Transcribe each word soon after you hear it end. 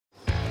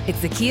It's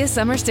the Kia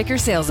Summer Sticker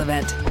Sales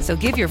Event, so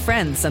give your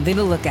friends something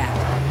to look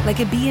at, like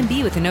a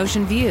B&B with an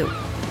ocean view,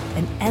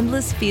 an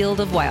endless field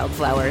of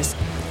wildflowers,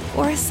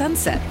 or a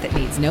sunset that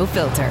needs no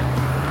filter.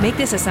 Make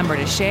this a summer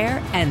to share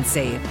and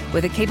save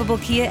with a capable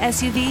Kia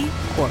SUV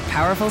or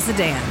powerful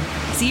sedan.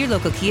 See your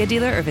local Kia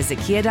dealer or visit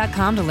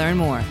kia.com to learn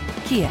more.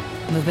 Kia,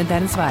 movement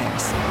that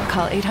inspires.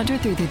 Call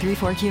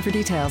 800-3334-KIA for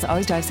details.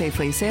 Always drive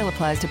safely. Sale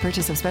applies to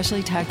purchase of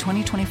specially tagged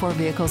 2024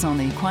 vehicles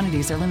only.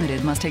 Quantities are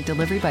limited. Must take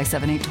delivery by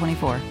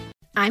 7/8/24.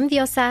 I'm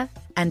Diosa.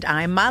 And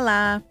I'm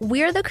Mala.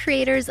 We're the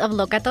creators of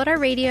Locatora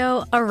Radio,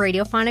 a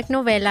radiophonic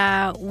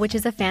novela, which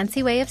is a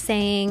fancy way of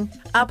saying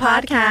a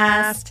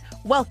podcast.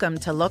 Welcome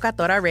to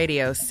Locatora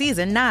Radio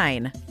Season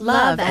 9.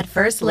 Love at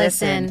First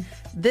Listen.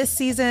 This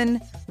season,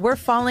 we're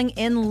falling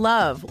in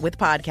love with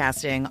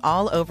podcasting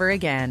all over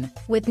again.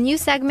 With new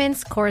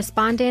segments,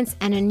 correspondence,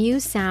 and a new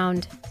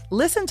sound.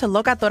 Listen to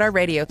Locatora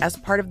Radio as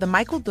part of the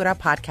Michael Dura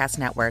Podcast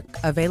Network.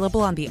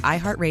 Available on the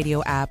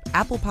iHeartRadio app,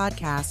 Apple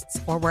Podcasts,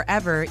 or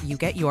wherever you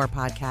get your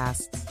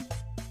podcasts.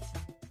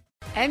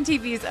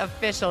 MTV's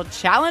official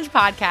Challenge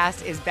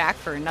podcast is back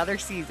for another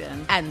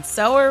season. And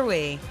so are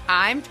we.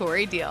 I'm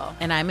Tori Deal.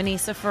 And I'm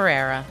Anissa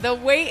Ferreira. The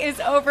wait is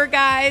over,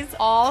 guys.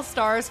 All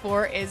Stars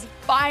 4 is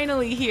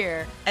finally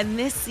here. And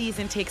this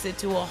season takes it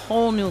to a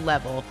whole new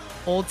level.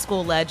 Old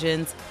school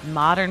legends,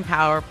 modern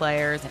power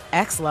players, and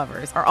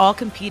ex-lovers are all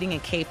competing in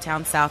Cape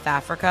Town, South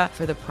Africa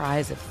for the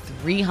prize of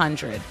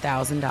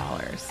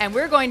 $300,000. And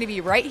we're going to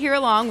be right here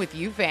along with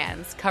you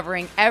fans,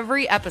 covering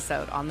every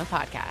episode on the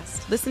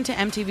podcast. Listen to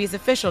MTV's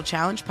official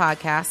Challenge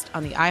podcast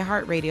on the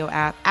iHeartRadio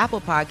app,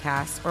 Apple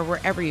Podcasts, or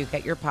wherever you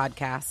get your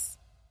podcasts.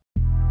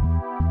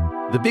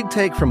 The Big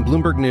Take from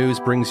Bloomberg News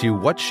brings you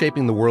what's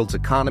shaping the world's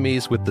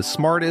economies with the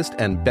smartest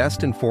and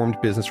best-informed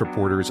business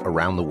reporters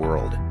around the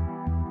world.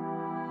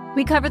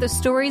 We cover the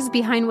stories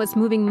behind what's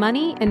moving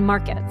money and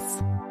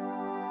markets,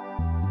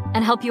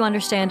 and help you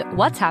understand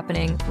what's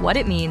happening, what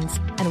it means,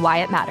 and why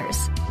it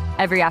matters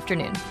every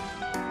afternoon.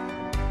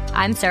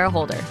 I'm Sarah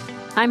Holder.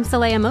 I'm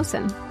Saleha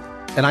Mohsin.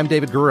 And I'm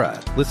David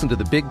Gura. Listen to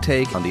The Big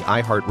Take on the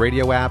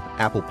iHeartRadio app,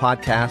 Apple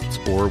Podcasts,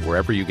 or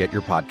wherever you get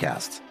your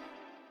podcasts.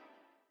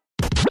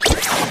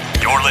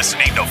 You're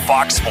listening to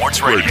Fox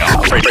Sports Radio.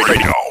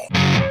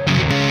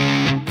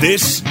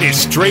 This is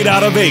Straight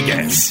Outta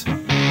Vegas.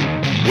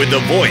 With the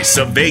voice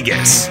of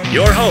Vegas,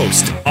 your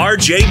host,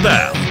 RJ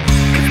Bell.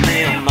 Give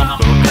me a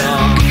number,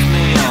 girl. Give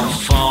me a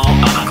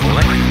phone. I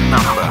collect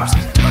numbers.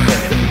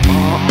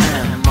 More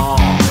and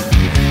more.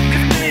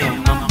 Give me a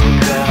number,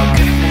 girl.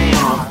 Give me a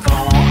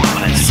phone.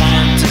 I'm a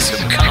scientist of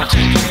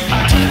counting.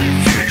 I tell you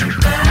future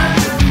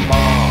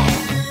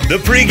more. The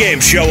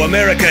pregame show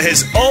America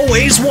has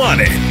always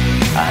wanted.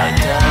 I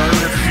tell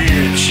the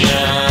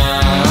future.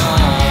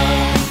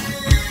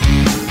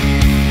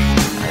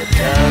 I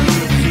tell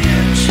the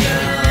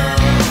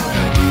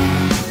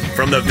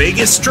From the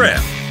Vegas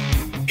Strip,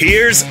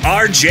 here's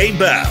RJ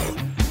Bell.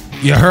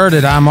 You heard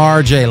it. I'm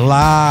RJ,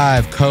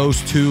 live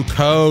coast to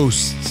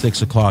coast,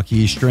 6 o'clock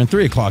Eastern,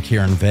 3 o'clock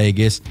here in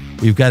Vegas.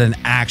 We've got an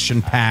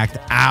action-packed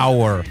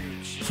hour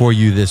for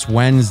you this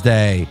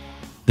Wednesday.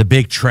 The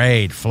big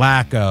trade,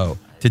 Flacco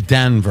to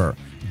Denver.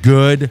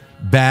 Good,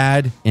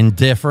 bad,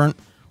 indifferent.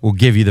 We'll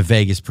give you the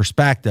Vegas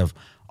perspective.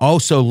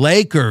 Also,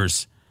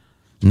 Lakers,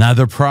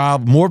 another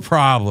problem, more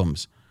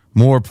problems,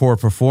 more poor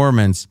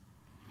performance.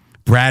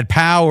 Brad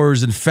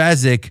Powers and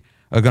Fezzik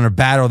are going to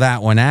battle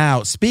that one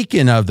out.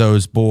 Speaking of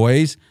those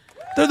boys,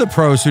 they're the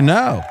pros who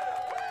know.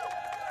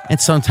 And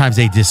sometimes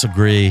they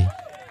disagree,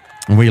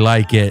 and we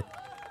like it.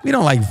 We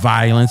don't like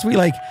violence. We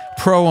like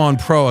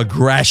pro-on-pro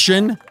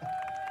aggression.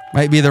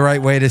 Might be the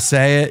right way to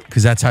say it,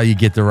 because that's how you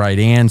get the right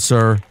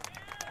answer.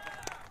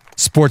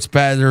 Sports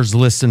bettors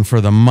listen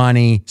for the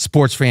money.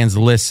 Sports fans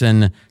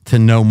listen to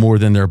know more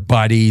than their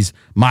buddies.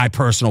 My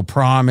personal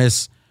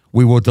promise,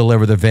 we will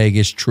deliver the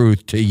Vegas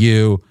truth to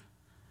you.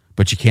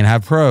 But you can't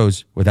have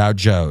pros without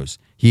Joes.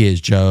 He is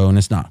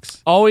Jonas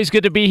Knox. Always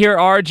good to be here,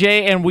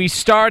 RJ. And we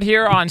start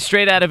here on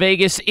Straight Outta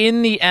Vegas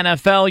in the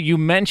NFL. You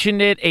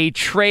mentioned it, a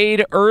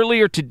trade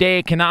earlier today.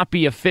 It cannot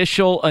be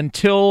official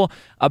until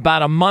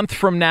about a month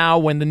from now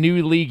when the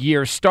new league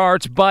year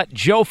starts. But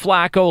Joe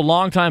Flacco,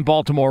 longtime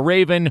Baltimore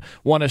Raven,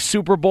 won a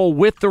Super Bowl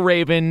with the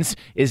Ravens,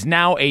 is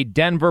now a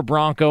Denver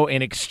Bronco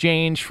in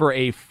exchange for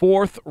a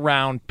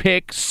 4th-round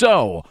pick.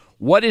 So,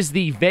 what is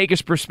the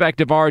Vegas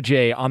perspective,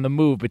 RJ, on the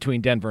move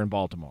between Denver and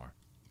Baltimore?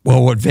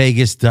 Well, what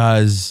Vegas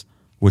does,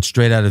 what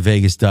Straight Outta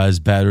Vegas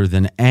does better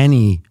than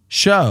any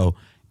show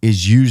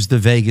is use the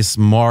Vegas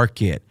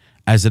market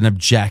as an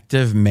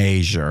objective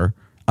measure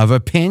of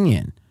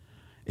opinion.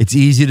 It's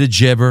easy to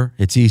gibber,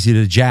 it's easy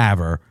to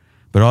jabber,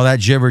 but all that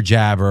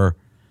jibber-jabber,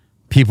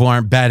 people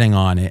aren't betting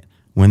on it.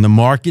 When the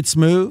markets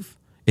move,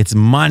 it's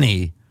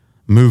money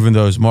moving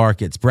those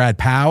markets. Brad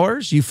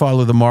Powers, you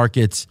follow the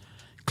markets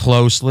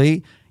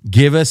closely.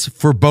 Give us,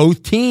 for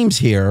both teams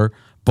here,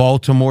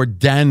 Baltimore,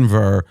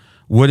 Denver,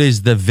 what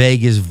is the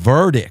Vegas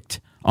verdict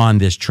on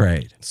this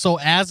trade? So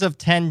as of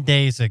 10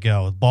 days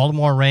ago,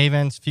 Baltimore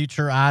Ravens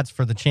future odds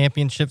for the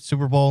championship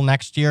Super Bowl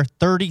next year,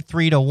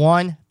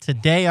 33-1.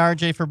 Today,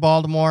 RJ, for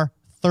Baltimore,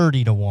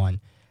 30-1.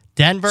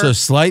 Denver. So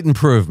slight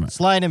improvement.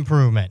 Slight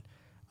improvement.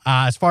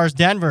 As far as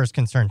Denver is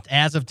concerned,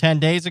 as of 10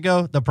 days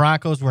ago, the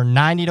Broncos were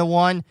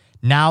 90-1.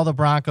 Now the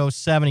Broncos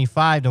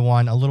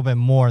 75-1, a little bit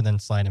more than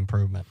slight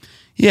improvement.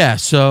 Yeah,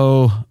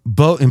 so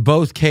in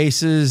both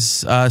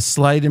cases,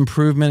 slight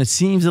improvement. It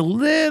seems a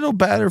little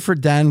better for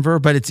Denver,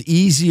 but it's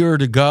easier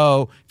to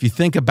go. If you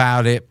think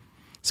about it,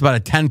 it's about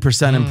a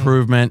 10%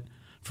 improvement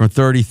from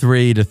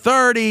 33 to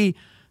 30.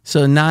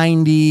 So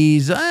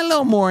 90s, a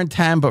little more in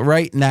 10, but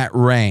right in that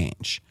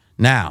range.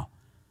 Now,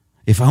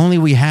 if only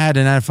we had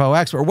an NFL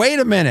expert. Wait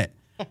a minute.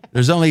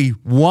 There's only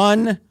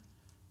one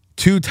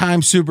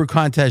two-time Super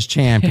Contest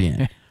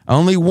champion.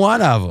 Only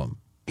one of them.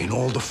 In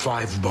all the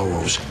 5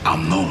 boroughs,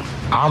 I'm known.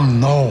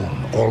 I'm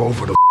known all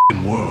over the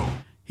world.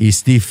 He's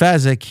Steve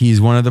Fezzik. He's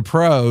one of the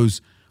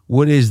pros.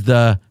 What is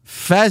the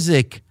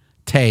Fezzik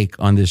take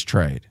on this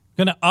trade?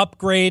 Going to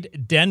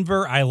upgrade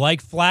Denver. I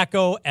like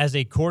Flacco as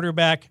a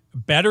quarterback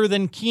better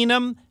than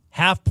Keenum.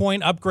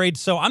 Half-point upgrade.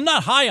 So I'm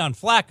not high on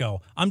Flacco.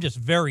 I'm just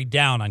very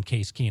down on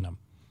Case Keenum.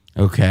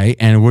 Okay,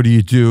 and what do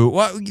you do?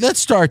 Well, let's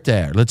start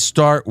there. Let's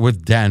start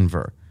with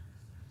Denver.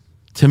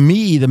 To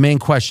me, the main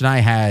question I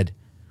had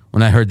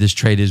when I heard this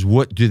trade is,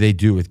 what do they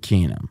do with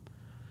Keenum?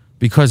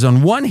 Because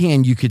on one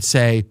hand, you could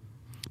say,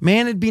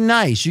 man, it'd be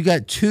nice. You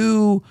got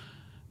two,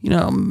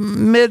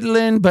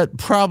 middling, but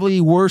probably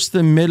worse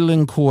than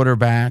middling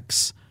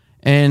quarterbacks.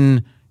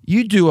 And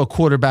you do a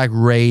quarterback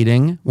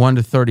rating, 1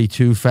 to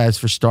 32, Fez,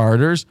 for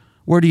starters.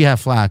 Where do you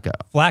have Flacco?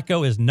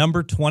 Flacco is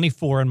number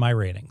 24 in my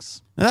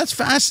ratings. Now, that's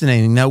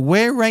fascinating. Now,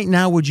 where right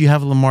now would you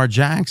have Lamar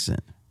Jackson?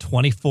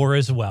 24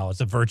 as well.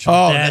 It's a virtual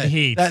dead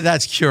heat.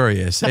 That's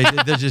curious. They're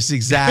just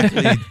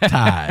exactly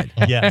tied.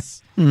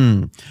 Yes.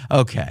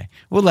 Okay.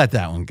 We'll let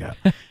that one go.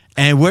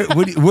 And where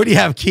do you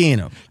have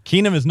Keenum?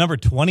 Keenum is number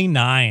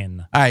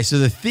 29. All right. So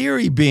the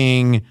theory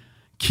being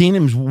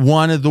Keenum's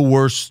one of the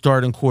worst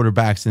starting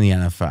quarterbacks in the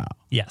NFL.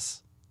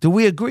 Yes. Do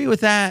we agree with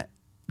that?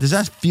 Does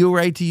that feel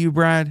right to you,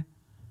 Brad?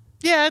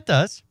 Yeah, it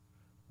does.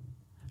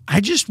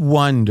 I just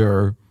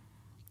wonder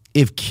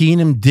if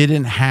Keenum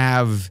didn't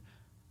have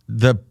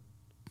the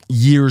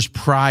years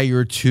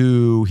prior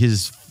to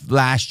his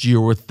last year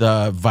with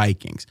the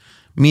Vikings.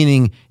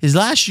 Meaning his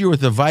last year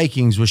with the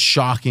Vikings was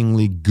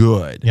shockingly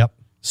good. Yep.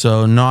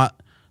 So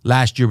not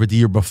last year, but the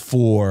year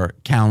before,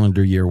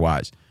 calendar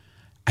year-wise.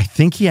 I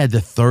think he had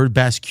the third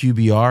best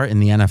QBR in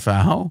the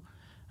NFL.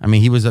 I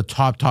mean, he was a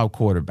top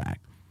quarterback.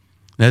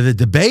 Now, the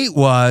debate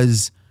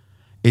was,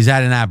 is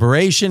that an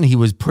aberration? He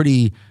was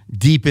pretty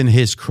deep in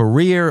his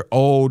career,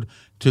 old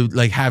to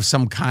have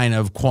some kind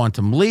of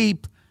quantum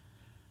leap.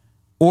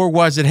 Or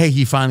was it, hey,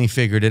 he finally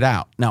figured it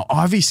out? Now,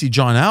 obviously,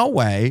 John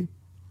Elway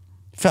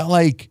felt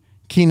like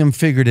Keenum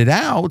figured it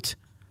out,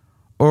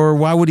 or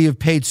why would he have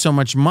paid so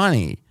much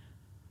money?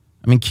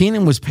 I mean,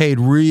 Keenum was paid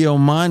real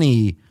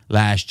money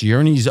last year,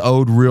 and he's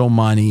owed real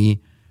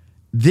money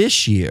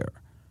this year.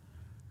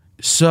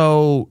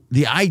 So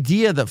the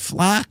idea that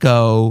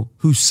Flacco,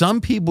 who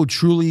some people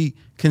truly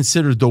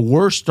consider the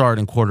worst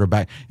starting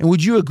quarterback, and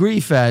would you agree,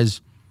 Fez,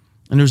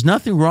 and there's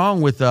nothing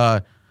wrong with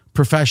a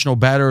professional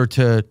bettor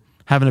to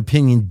have an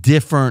opinion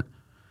different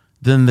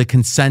than the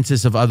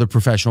consensus of other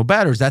professional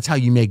bettors. That's how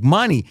you make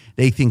money.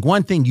 They think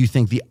one thing, you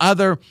think the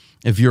other.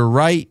 If you're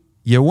right,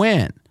 you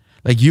win.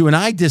 Like you and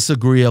I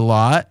disagree a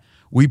lot.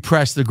 We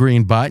press the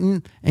green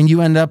button, and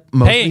you end up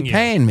mostly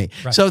paying me.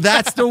 Right. So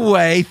that's the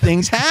way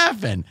things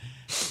happen.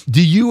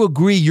 Do you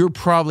agree you're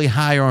probably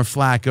higher on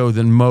Flacco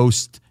than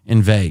most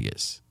in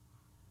Vegas?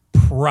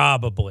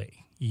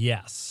 Probably,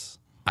 yes.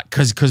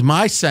 Because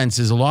my sense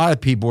is a lot of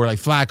people were like,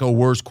 Flacco,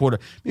 worst quarter.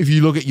 If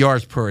you look at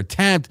yards per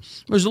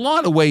attempt, there's a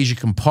lot of ways you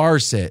can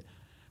parse it.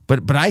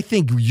 But I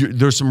think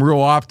there's some real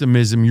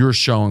optimism you're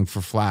showing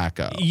for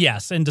Flacco.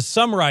 Yes, and to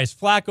summarize,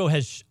 Flacco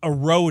has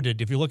eroded.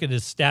 If you look at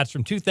his stats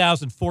from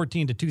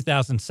 2014 to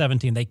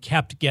 2017, they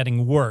kept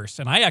getting worse.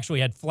 And I actually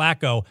had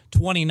Flacco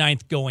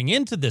 29th going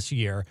into this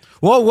year.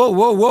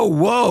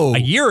 Whoa. A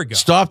year ago.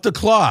 Stop the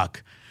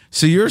clock.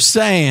 So you're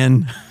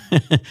saying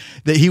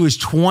that he was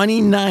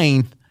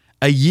 29th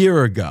a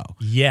year ago.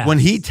 Yes. When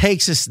he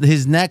takes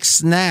his next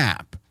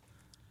snap,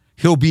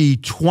 he'll be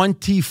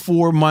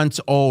 24 months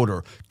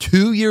older,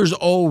 2 years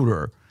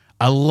older,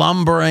 a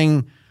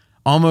lumbering,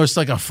 almost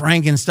like a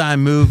Frankenstein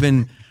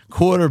moving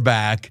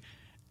quarterback.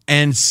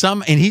 And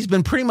he's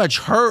been pretty much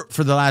hurt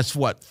for the last,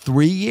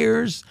 3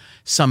 years?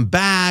 Some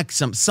back,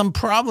 some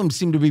problems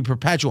seem to be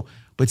perpetual,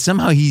 but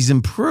somehow he's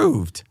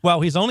improved.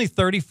 Well, he's only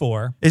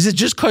 34. Is it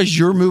just because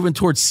you're moving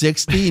towards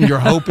 60 and you're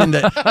hoping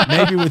that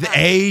maybe with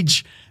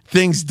age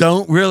things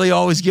don't really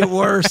always get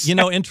worse?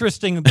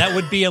 Interesting. That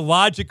would be a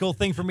logical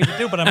thing for me to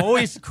do, but I'm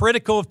always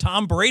critical of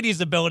Tom Brady's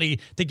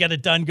ability to get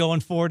it done going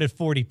forward at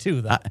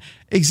 42, though.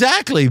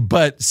 Exactly,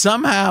 but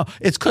somehow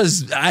it's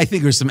because I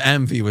think there's some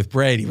envy with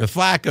Brady. With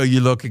Flacco,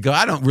 you look and go,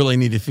 I don't really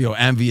need to feel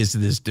envious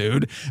of this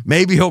dude.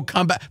 Maybe he'll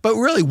come back. But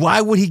really,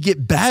 why would he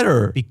get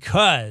better?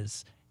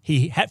 Because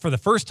he had, for the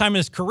first time in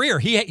his career,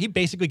 he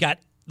basically got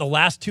the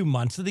last 2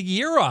 months of the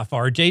year off,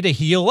 RJ, to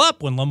heal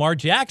up when Lamar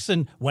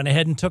Jackson went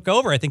ahead and took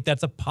over. I think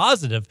that's a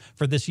positive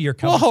for this year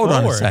coming forward.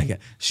 Well, hold on a second.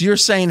 So you're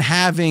saying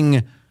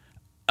having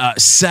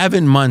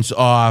 7 months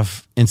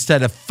off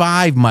instead of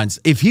 5 months,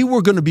 if he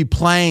were going to be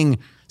playing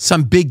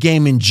some big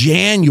game in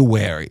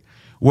January,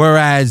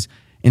 whereas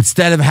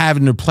instead of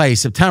having to play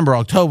September,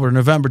 October,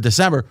 November,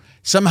 December,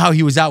 somehow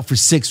he was out for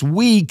 6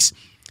 weeks,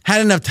 had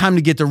enough time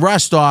to get the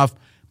rust off,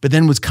 but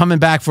then was coming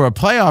back for a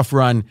playoff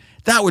run,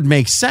 that would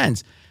make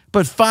sense.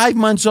 But 5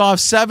 months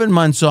off, 7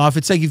 months off,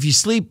 it's like if you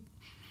sleep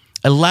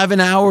 11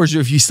 hours or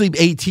if you sleep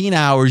 18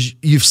 hours,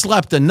 you've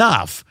slept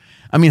enough.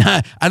 I mean,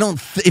 I don't,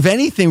 if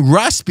anything,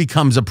 rust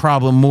becomes a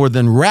problem more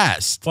than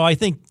rest. Well, I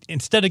think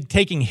instead of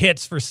taking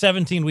hits for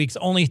 17 weeks,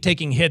 only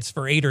taking hits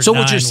for 8 or 9 So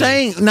what you're weeks.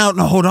 saying, now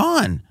hold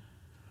on.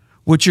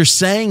 What you're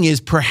saying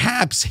is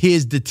perhaps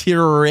his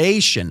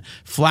deterioration,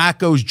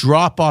 Flacco's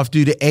drop-off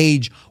due to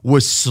age,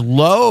 was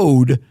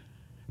slowed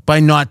by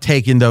not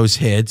taking those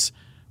hits,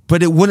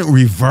 but it wouldn't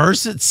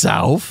reverse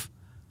itself,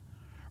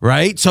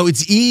 right? So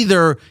it's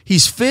either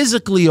he's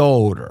physically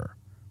older,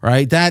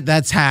 right?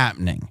 That's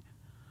happening.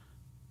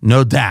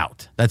 No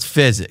doubt. That's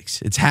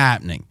physics. It's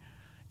happening.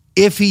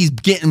 If he's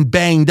getting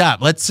banged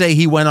up, let's say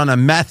he went on a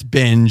meth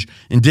binge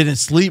and didn't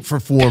sleep for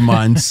 4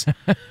 months,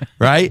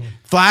 right?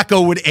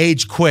 Flacco would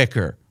age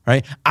quicker,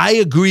 right? I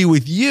agree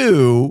with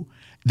you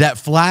that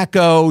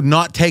Flacco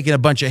not taking a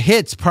bunch of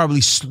hits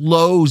probably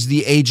slows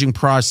the aging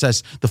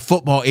process, the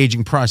football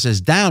aging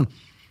process down,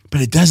 but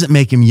it doesn't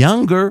make him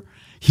younger.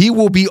 He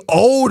will be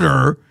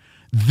older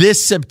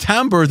this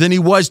September than he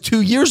was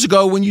 2 years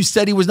ago when you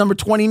said he was number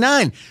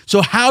 29.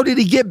 So how did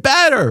he get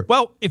better?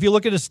 Well, if you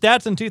look at his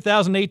stats in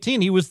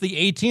 2018, he was the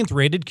 18th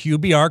rated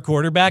QBR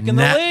quarterback in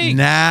the league.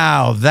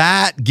 Now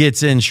that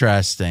gets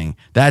interesting.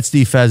 That's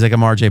Steve Fezzik. I'm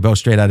RJ Bo,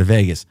 straight out of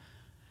Vegas.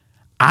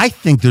 I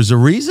think there's a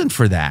reason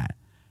for that.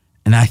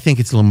 And I think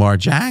it's Lamar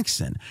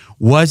Jackson.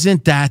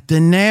 Wasn't that the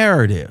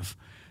narrative?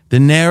 The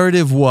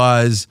narrative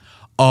was,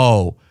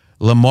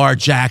 Lamar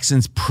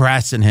Jackson's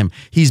pressing him.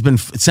 He's been,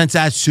 since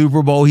that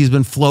Super Bowl, he's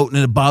been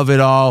floating above it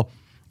all.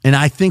 And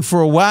I think for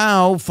a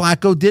while,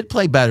 Flacco did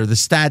play better. The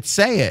stats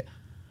say it.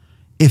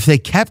 If they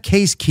kept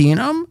Case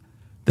Keenum,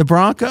 the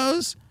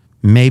Broncos,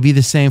 maybe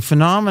the same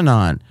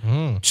phenomenon.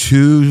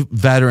 2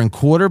 veteran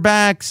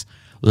quarterbacks,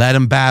 let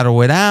them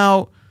battle it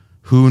out.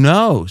 Who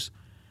knows?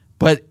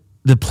 But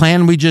the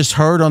plan we just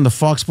heard on the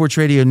Fox Sports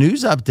Radio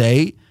News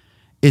update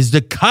is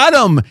to cut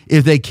him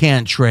if they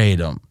can't trade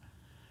him.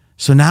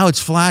 So now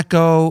it's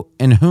Flacco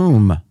and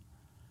whom?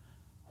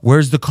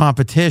 Where's the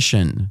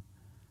competition?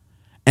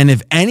 And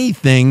if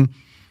anything,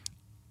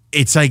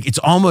 it's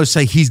almost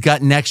like he's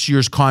got next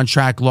year's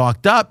contract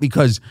locked up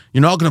because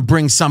you're not going to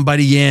bring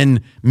somebody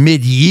in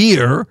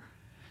mid-year.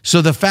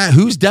 So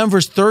who's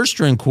Denver's third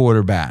string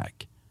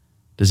quarterback?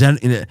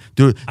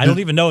 I don't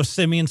even know if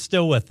Simeon's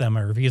still with them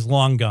or if he's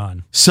long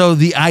gone. So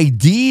the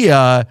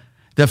idea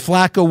that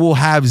Flacco will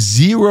have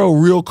zero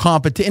real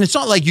competition. And it's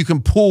not like you can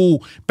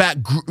pull back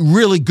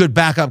really good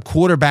backup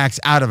quarterbacks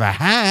out of a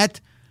hat.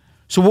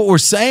 So what we're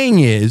saying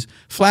is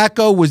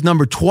Flacco was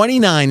number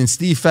 29 in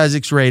Steve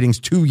Fezzik's ratings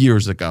 2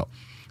 years ago.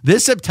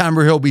 This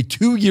September, he'll be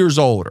 2 years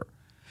older.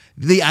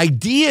 The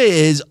idea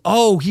is,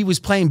 he was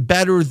playing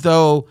better,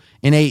 though,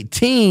 in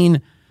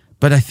 18,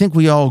 but I think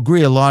we all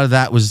agree a lot of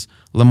that was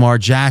Lamar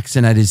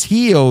Jackson at his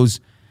heels.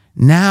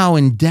 Now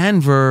in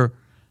Denver,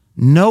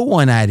 no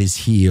one at his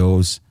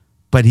heels,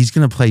 but he's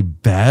going to play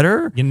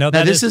better? You know,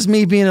 now, this is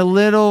me being a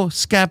little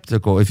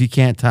skeptical, if you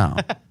can't tell.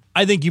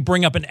 I think you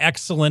bring up an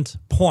excellent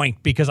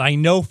point because I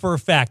know for a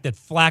fact that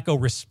Flacco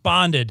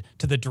responded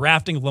to the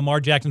drafting of Lamar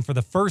Jackson for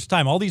the first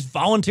time. All these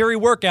voluntary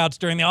workouts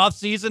during the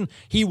offseason,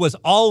 he was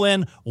all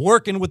in,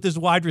 working with his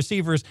wide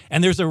receivers,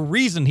 and there's a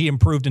reason he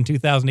improved in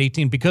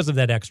 2018 because of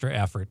that extra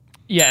effort.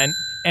 Yeah,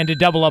 and to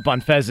double up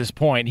on Fez's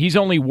point, he's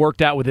only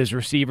worked out with his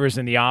receivers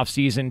in the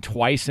offseason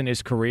twice in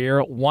his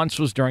career. Once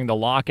was during the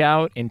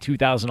lockout in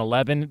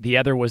 2011. The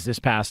other was this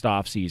past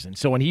offseason.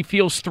 So when he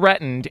feels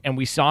threatened, and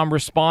we saw him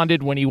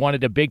responded when he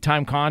wanted a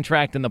big-time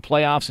contract in the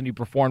playoffs and he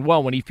performed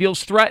well, when he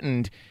feels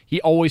threatened, he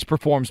always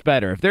performs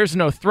better. If there's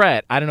no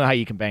threat, I don't know how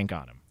you can bank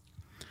on him.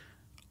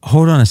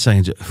 Hold on a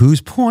second. Whose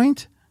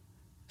point?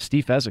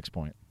 Steve Fezzik's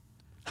point.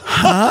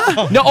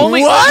 Huh? No,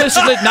 only what?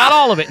 Listen, not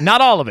all of it.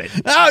 Not all of it.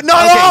 Not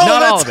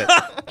all of it.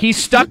 He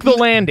stuck the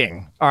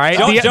landing. All right.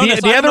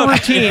 Jonas, the other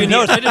routine. You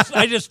notice,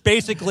 I just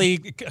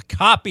basically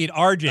copied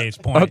RJ's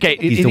point. Okay,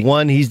 he's the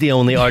one. He's the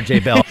only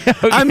RJ Bell. Okay.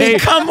 I mean,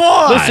 come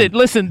on.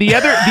 Listen.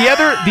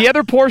 The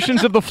other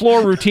portions of the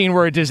floor routine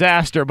were a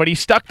disaster, but he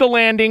stuck the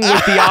landing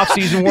with the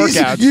offseason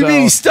workouts. You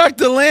mean he stuck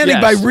the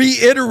landing by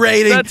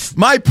reiterating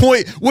my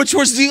point, which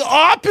was the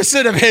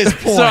opposite of his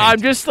point? So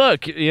I'm just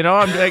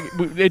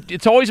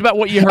it's always about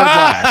what you heard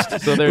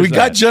last. So we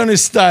got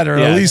Jonas Stutter.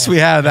 Yeah. At least we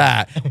have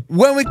that.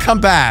 When we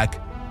come back,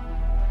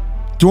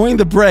 during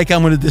the break,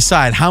 I'm going to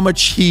decide how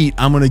much heat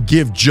I'm going to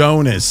give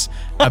Jonas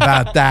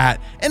about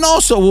that. And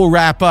also, we'll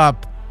wrap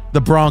up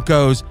the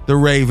Broncos, the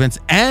Ravens,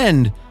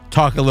 and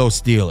talk a little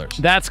Steelers.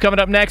 That's coming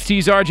up next.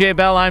 He's RJ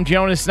Bell. I'm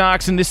Jonas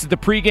Knox, and this is the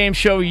pregame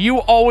show you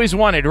always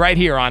wanted right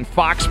here on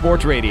Fox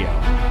Sports Radio.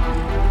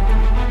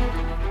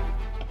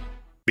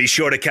 Be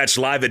sure to catch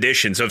live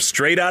editions of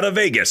Straight Outta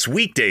Vegas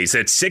weekdays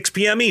at 6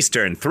 p.m.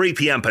 Eastern, 3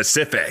 p.m.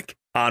 Pacific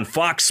on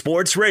Fox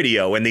Sports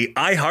Radio and the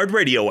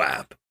iHeartRadio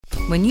app.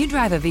 When you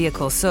drive a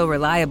vehicle so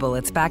reliable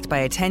it's backed by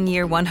a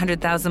 10-year,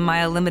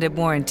 100,000-mile limited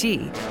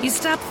warranty, you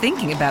stop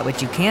thinking about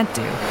what you can't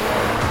do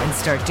and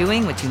start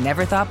doing what you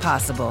never thought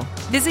possible.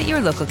 Visit your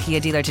local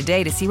Kia dealer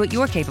today to see what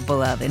you're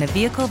capable of in a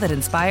vehicle that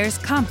inspires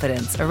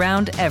confidence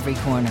around every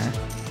corner.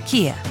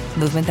 Kia,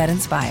 movement that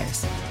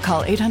inspires.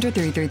 Call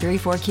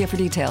 800-333-4KIA for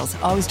details.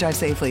 Always drive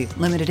safely.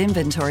 Limited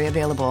inventory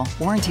available.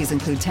 Warranties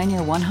include 10-year,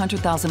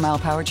 100,000-mile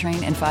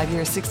powertrain and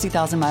 5-year,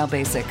 60,000-mile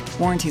basic.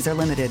 Warranties are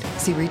limited.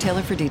 See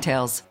retailer for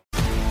details.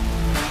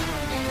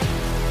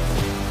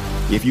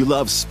 If you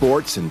love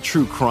sports and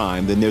true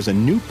crime, then there's a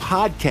new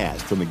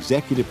podcast from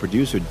executive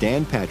producer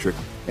Dan Patrick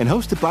and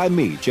hosted by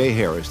me, Jay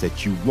Harris,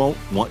 that you won't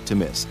want to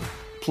miss.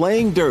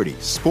 Playing Dirty: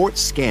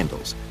 Sports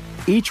Scandals.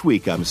 Each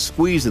week, I'm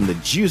squeezing the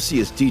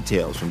juiciest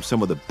details from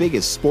some of the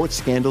biggest sports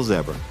scandals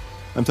ever.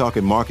 I'm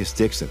talking Marcus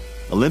Dixon,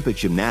 Olympic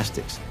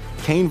gymnastics,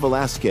 Cain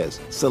Velasquez,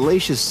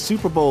 salacious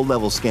Super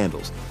Bowl-level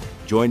scandals.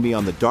 Join me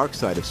on the dark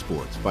side of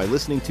sports by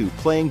listening to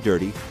Playing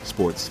Dirty: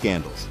 Sports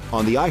Scandals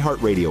on the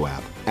iHeartRadio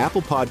app,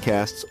 Apple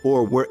Podcasts,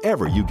 or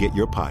wherever you get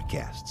your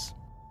podcasts.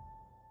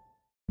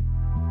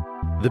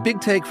 The Big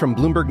Take from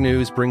Bloomberg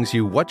News brings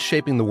you what's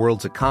shaping the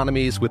world's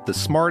economies with the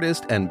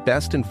smartest and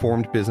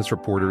best-informed business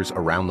reporters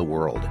around the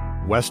world.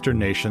 Western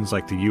nations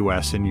like the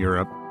U.S. and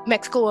Europe.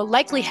 Mexico will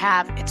likely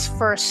have its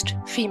first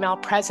female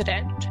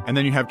president. And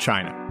then you have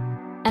China.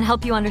 And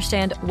help you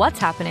understand what's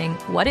happening,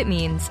 what it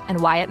means, and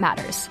why it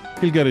matters.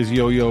 He'll get his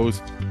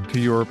yo-yos to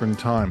Europe in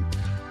time.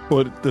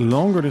 But the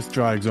longer this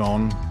drags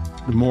on,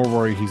 the more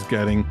worry he's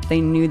getting.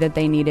 They knew that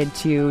they needed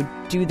to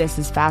do this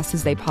as fast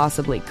as they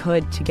possibly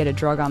could to get a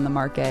drug on the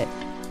market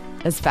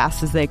as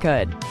fast as they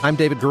could. I'm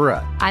David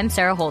Gura. I'm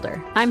Sarah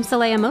Holder. I'm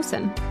Saleha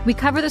Mohsen. We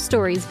cover the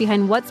stories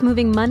behind what's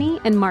moving money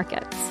and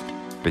markets.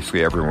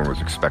 Basically, everyone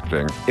was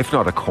expecting, if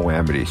not a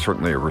calamity,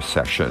 certainly a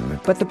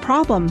recession. But the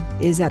problem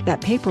is that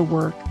that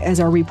paperwork, as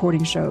our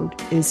reporting showed,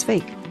 is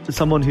fake. As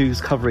someone who's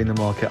covering the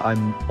market,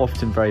 I'm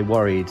often very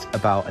worried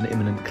about an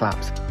imminent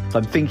collapse.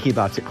 I'm thinking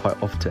about it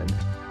quite often.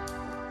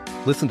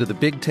 Listen to The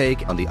Big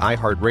Take on the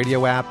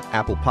iHeartRadio app,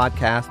 Apple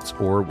Podcasts,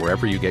 or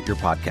wherever you get your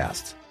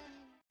podcasts.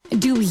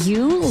 Do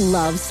you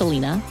love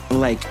Selena?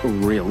 Like,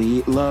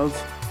 really love?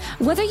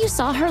 Whether you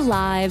saw her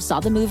live, saw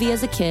the movie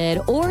as a kid,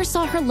 or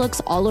saw her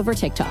looks all over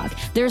TikTok,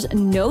 there's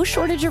no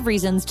shortage of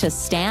reasons to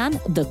stan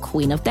the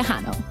Queen of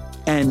Tejano.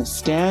 And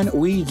Stan,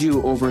 we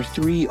do over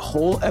 3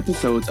 whole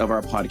episodes of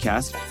our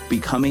podcast,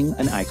 Becoming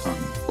an Icon.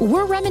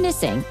 We're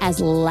reminiscing as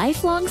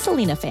lifelong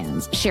Selena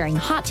fans, sharing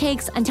hot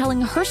takes and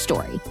telling her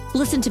story.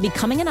 Listen to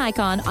Becoming an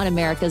Icon on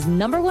America's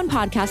 #1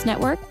 podcast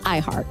network,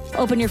 iHeart.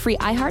 Open your free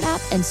iHeart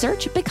app and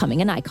search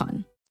Becoming an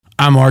Icon.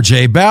 I'm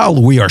RJ Bell.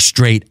 We are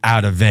straight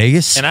out of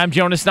Vegas. And I'm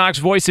Jonas Knox,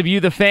 voice of you,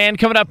 the fan.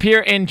 Coming up here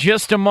in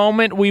just a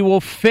moment, we will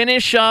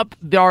finish up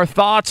our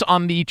thoughts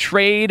on the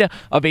trade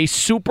of a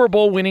Super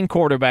Bowl winning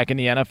quarterback in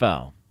the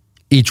NFL.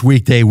 Each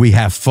weekday, we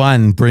have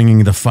fun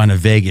bringing the fun of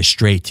Vegas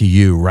straight to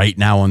you. Right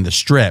now on the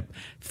Strip,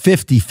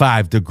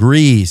 55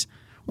 degrees.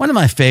 One of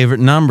my favorite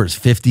numbers,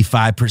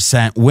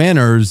 55%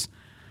 winners.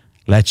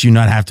 Lets you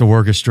not have to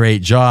work a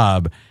straight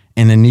job.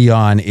 And the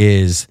neon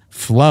is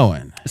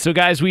flowing. So,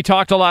 guys, we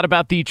talked a lot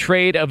about the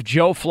trade of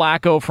Joe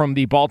Flacco from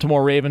the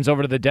Baltimore Ravens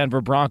over to the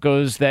Denver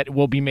Broncos that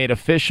will be made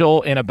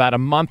official in about a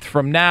month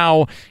from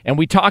now. And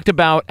we talked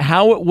about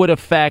how it would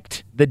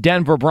affect the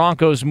Denver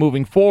Broncos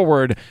moving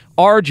forward.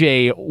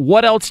 RJ,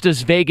 what else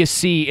does Vegas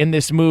see in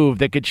this move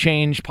that could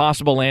change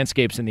possible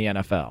landscapes in the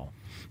NFL?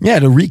 Yeah,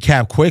 to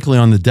recap quickly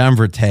on the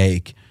Denver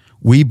take,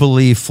 we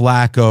believe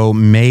Flacco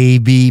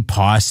maybe,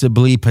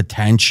 possibly,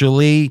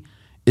 potentially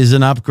is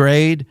an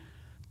upgrade.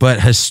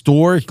 But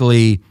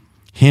historically,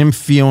 him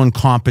feeling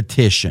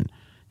competition,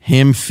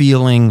 him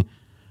feeling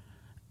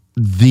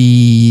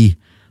the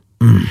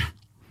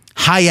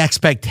high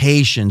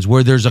expectations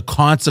where there's a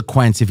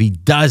consequence if he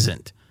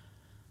doesn't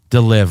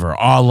deliver,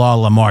 a la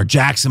Lamar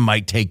Jackson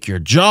might take your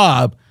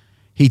job,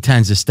 he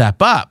tends to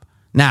step up.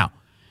 Now,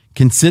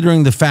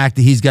 considering the fact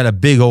that he's got a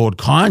big old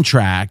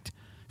contract,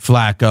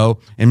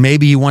 Flacco, and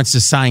maybe he wants to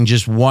sign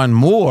just one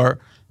more,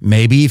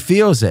 maybe he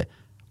feels it,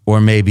 or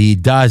maybe he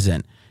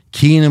doesn't.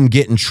 Keenum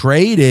getting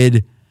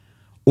traded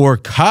or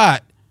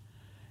cut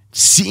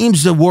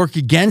seems to work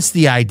against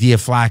the idea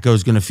Flacco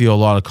is going to feel a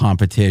lot of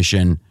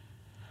competition.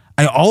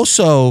 I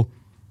also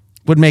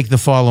would make the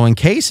following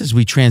case as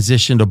we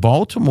transition to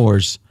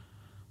Baltimore's,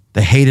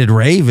 the hated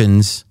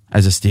Ravens,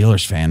 as a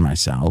Steelers fan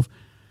myself.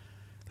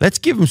 Let's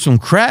give them some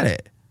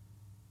credit.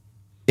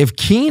 If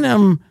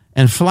Keenum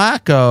and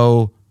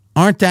Flacco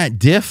aren't that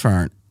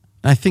different,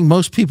 and I think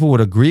most people would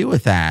agree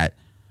with that,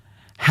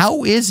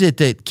 how is it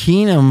that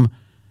Keenum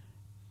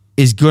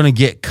is going to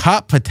get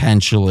cut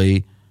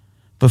potentially,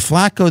 but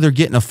Flacco they're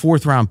getting a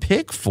 4th-round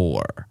pick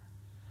for?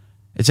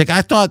 It's like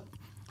I thought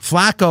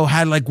Flacco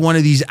had like one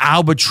of these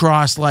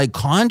albatross-like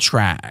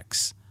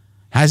contracts.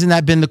 Hasn't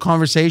that been the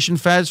conversation,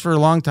 Fez, for a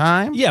long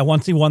time? Yeah,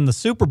 once he won the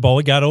Super Bowl,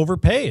 he got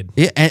overpaid.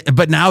 Yeah,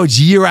 but now it's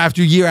year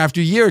after year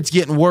after year. It's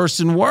getting worse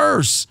and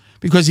worse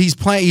because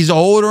he's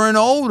older and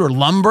older,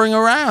 lumbering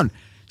around.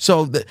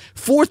 So the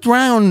fourth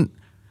round,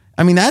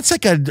 I mean, that's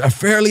like a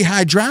fairly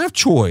high draft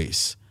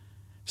choice.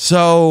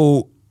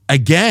 So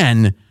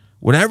again,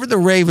 whatever the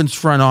Ravens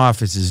front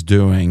office is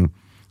doing,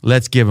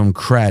 let's give them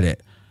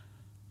credit.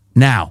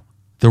 Now,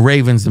 the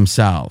Ravens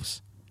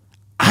themselves,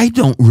 I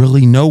don't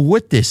really know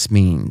what this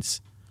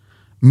means.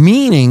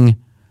 Meaning,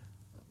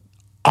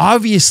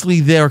 obviously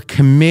they're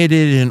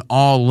committed and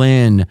all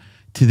in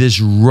to this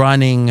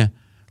running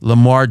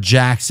Lamar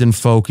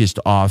Jackson-focused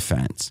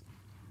offense.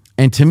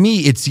 And to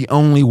me, it's the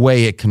only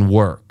way it can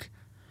work.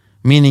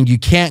 Meaning you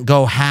can't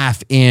go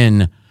half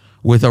in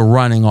with a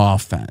running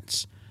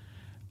offense,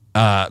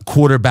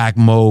 quarterback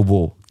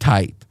mobile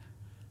type.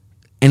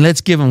 And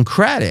let's give them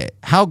credit.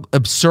 How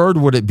absurd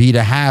would it be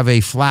to have a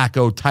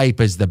Flacco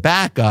type as the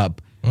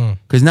backup?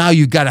 Because now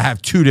you've got to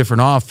have two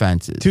different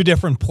offenses. Two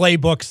different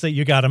playbooks that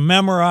you got to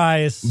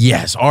memorize.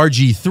 Yes,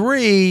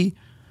 RG3,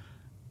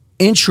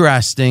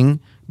 interesting,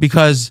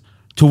 because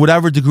to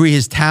whatever degree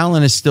his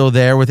talent is still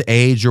there with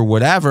age or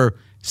whatever,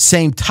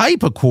 same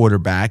type of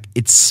quarterback,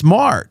 it's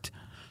smart.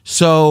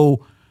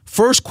 So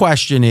first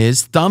question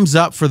is, thumbs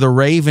up for the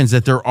Ravens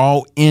that they're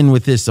all in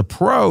with this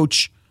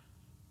approach.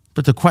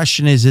 But the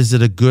question is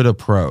it a good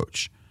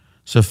approach?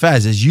 So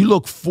Fez, as you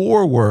look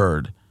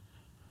forward,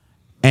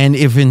 and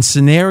if in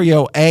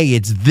scenario A,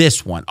 it's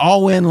this one,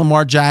 all in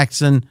Lamar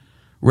Jackson,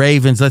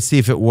 Ravens, let's see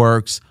if it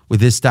works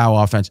with this style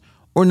offense.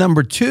 Or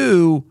number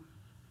two,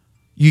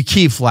 you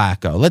keep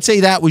Flacco. Let's say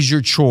that was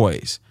your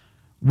choice.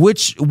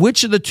 Which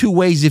of the two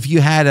ways, if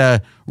you had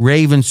a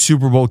Ravens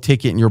Super Bowl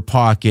ticket in your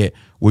pocket,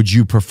 would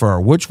you prefer?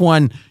 Which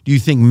one do you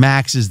think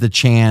maxes the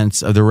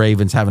chance of the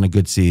Ravens having a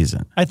good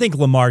season? I think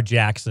Lamar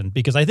Jackson,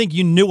 because I think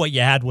you knew what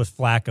you had with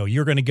Flacco.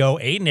 You're going to go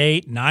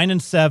 8-8,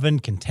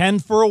 9-7,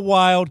 contend for a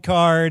wild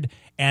card,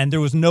 and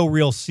there was no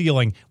real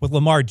ceiling. With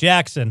Lamar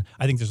Jackson,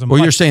 I think there's a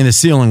you're saying the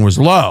ceiling was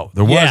low.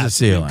 There was a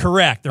ceiling.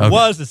 Correct. There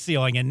was a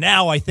ceiling. And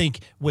now I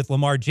think with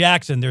Lamar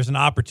Jackson, there's an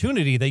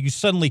opportunity that you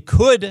suddenly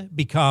could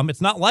become,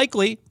 it's not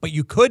likely, but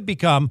you could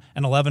become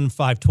an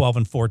 11-5,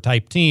 12-4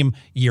 type team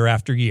year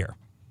after year.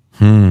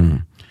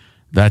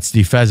 That's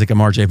Steve Fezzik and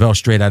RJ Bell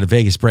straight out of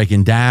Vegas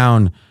breaking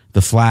down the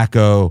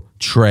Flacco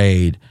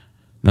trade.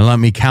 Now let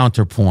me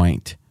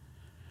counterpoint.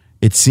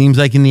 It seems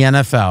like in the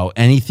NFL,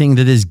 anything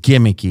that is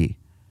gimmicky,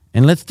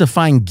 and let's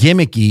define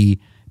gimmicky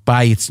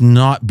by it's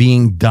not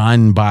being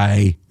done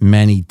by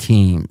many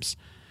teams.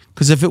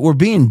 Because if it were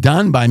being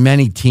done by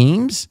many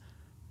teams,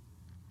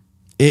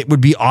 it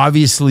would be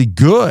obviously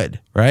good,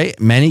 right?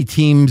 Many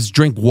teams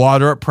drink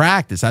water at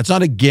practice. That's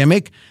not a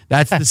gimmick.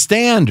 That's the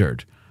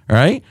standard,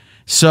 right?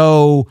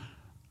 So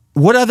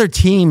what other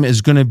team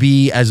is going to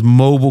be as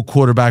mobile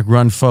quarterback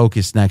run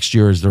focused next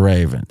year as the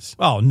Ravens?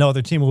 Oh, no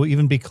other team will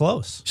even be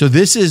close. So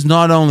this is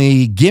not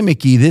only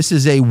gimmicky, this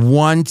is a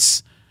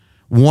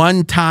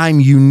one-time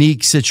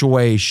unique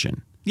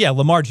situation. Yeah,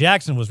 Lamar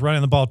Jackson was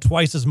running the ball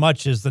twice as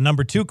much as the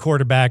number 2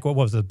 quarterback. What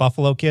was it,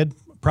 Buffalo kid?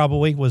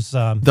 Probably was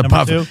the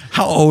number 2.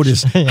 How old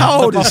is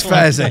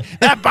Fezzik?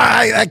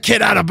 That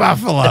kid out of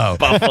Buffalo.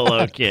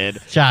 Buffalo kid.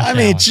 Josh I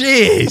mean,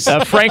 geez.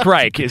 Frank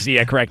Reich is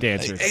the correct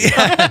answer.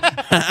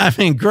 I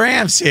mean,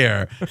 Graham's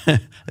here.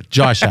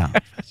 Josh Allen.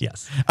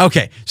 Yes.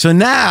 Okay, so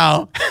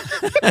now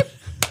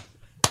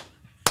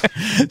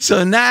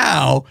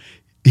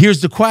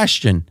here's the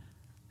question.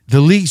 The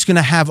league's going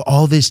to have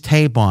all this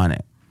tape on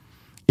it.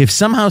 If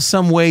somehow,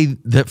 some way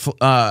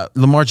that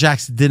Lamar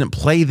Jackson didn't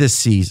play this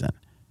season,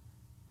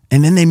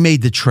 and then they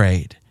made the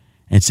trade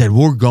and said,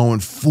 we're going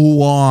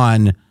full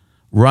on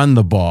run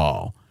the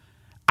ball,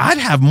 I'd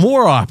have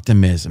more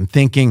optimism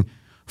thinking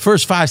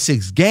first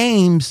 5-6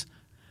 games,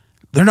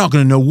 they're not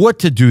going to know what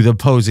to do, the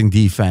opposing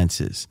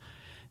defenses.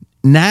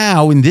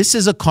 Now, and this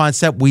is a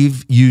concept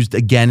we've used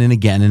again and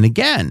again and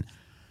again,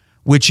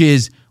 which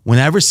is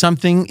whenever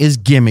something is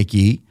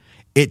gimmicky,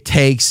 it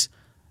takes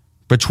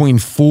between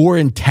 4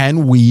 and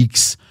 10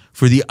 weeks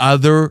for the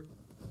other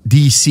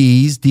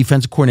DCs,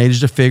 defensive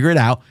coordinators, to figure it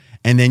out.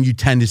 And then you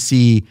tend to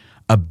see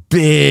a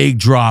big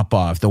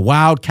drop-off. The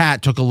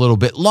Wildcat took a little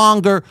bit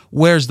longer.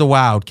 Where's the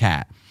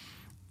Wildcat?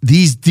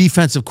 These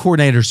defensive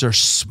coordinators are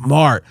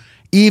smart.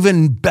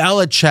 Even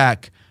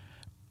Belichick,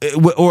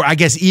 or I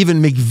guess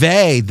even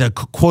McVay, the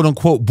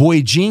quote-unquote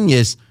boy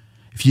genius,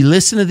 if you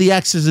listen to the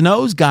X's and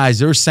O's guys,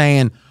 they're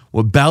saying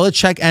what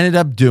Belichick ended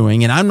up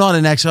doing, and I'm not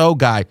an XO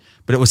guy,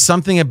 but it was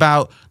something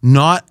about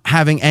not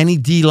having any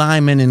D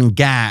linemen in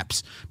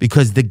gaps,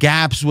 because the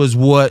gaps was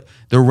what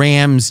the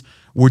Rams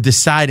were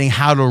deciding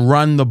how to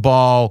run the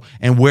ball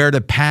and where to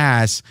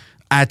pass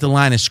at the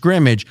line of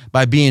scrimmage.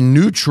 By being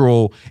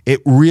neutral, it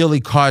really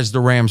caused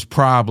the Rams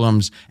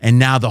problems. And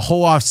now the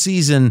whole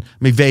offseason,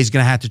 McVay's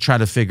going to have to try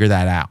to figure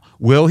that out.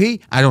 Will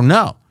he? I don't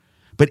know.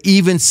 But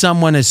even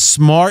someone as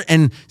smart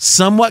and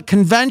somewhat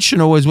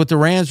conventional as what the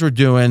Rams were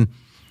doing,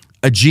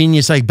 a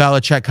genius like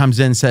Belichick comes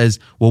in and says,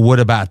 well, what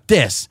about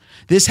this?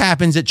 This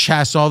happens at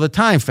chess all the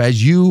time,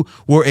 Fez. You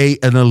were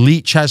an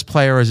elite chess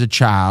player as a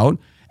child.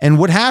 And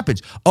what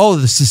happens? Oh,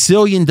 the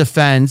Sicilian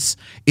defense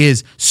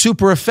is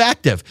super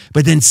effective.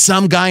 But then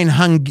some guy in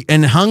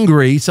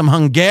Hungary, some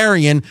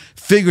Hungarian,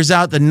 figures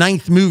out the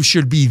ninth move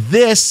should be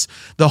this.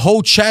 The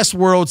whole chess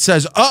world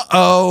says,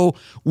 uh-oh,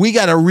 we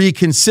got to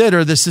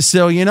reconsider the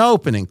Sicilian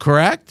opening,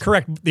 correct?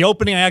 Correct. The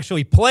opening I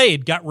actually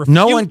played got refuted.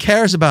 No one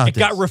cares about it. It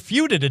got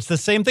refuted. It's the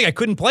same thing. I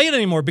couldn't play it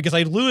anymore because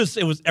I'd lose.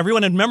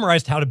 Everyone had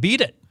memorized how to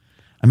beat it.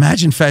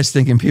 Imagine Fez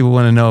thinking people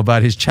want to know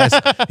about his chess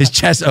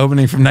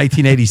opening from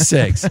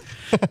 1986.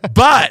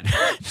 But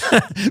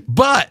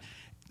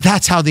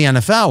that's how the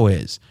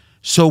NFL is.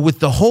 So with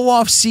the whole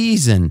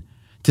offseason,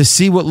 to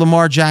see what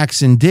Lamar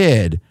Jackson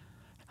did,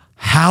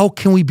 how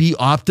can we be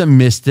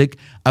optimistic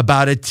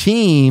about a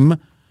team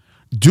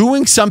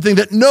doing something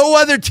that no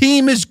other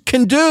team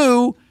can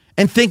do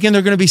and thinking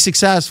they're going to be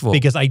successful?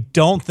 Because I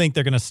don't think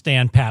they're going to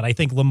stand pat. I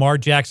think Lamar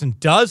Jackson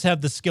does have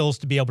the skills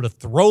to be able to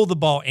throw the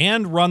ball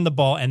and run the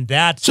ball, and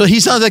that's so he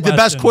sounds like the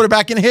best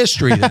quarterback in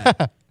history then.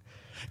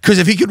 Because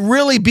if he could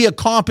really be a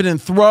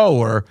competent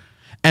thrower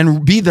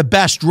and be the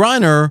best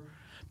runner,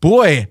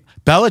 boy,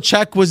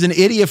 Belichick was an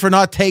idiot for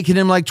not taking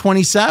him like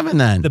 27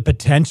 then. The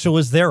potential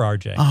is there,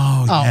 RJ.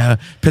 Oh, yeah.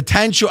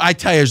 Potential. I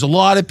tell you, there's a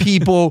lot of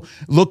people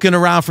looking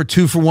around for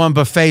 2-for-1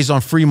 buffets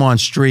on Fremont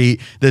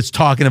Street that's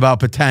talking about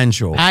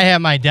potential. I have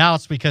my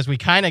doubts because we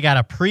kind of got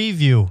a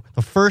preview.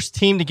 The first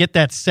team to get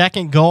that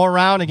second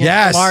go-around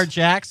against Lamar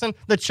Jackson,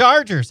 the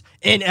Chargers.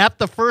 Inept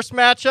the first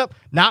matchup,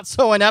 not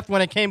so inept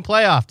when it came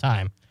playoff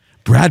time.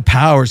 Brad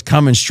Powers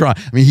coming strong.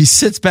 I mean, he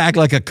sits back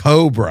like a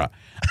cobra.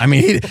 I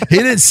mean, he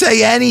didn't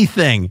say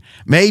anything.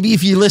 Maybe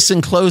if you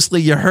listen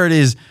closely, you heard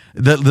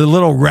the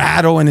little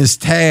rattle in his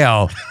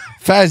tail.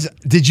 Fez,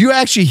 did you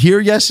actually hear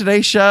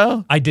yesterday's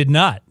show? I did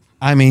not.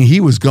 I mean, he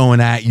was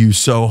going at you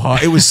so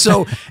hard. It was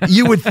so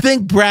you would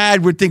think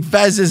Brad would think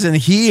Fez isn't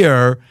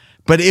here,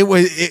 but it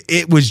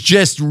was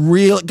just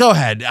real. Go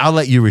ahead. I'll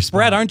let you respond.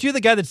 Brad, aren't you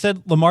the guy that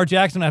said Lamar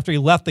Jackson, after he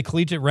left the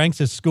collegiate ranks,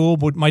 his school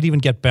might even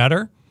get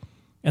better?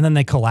 And then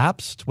they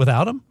collapsed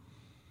without him?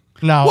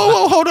 No.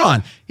 Whoa, hold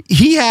on.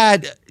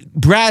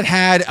 Brad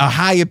had a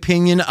high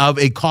opinion of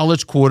a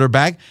college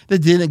quarterback that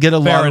didn't get a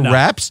lot of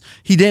reps.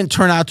 He didn't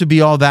turn out to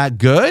be all that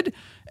good.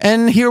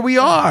 And here we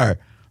are.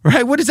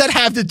 Right? What does that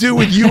have to do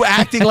with you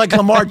acting like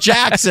Lamar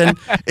Jackson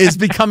is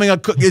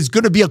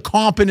going to be a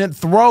competent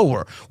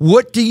thrower?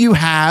 What do you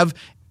have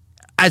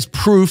as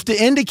proof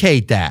to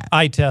indicate that?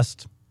 Eye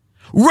test.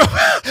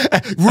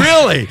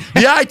 Really?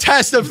 The eye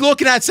test of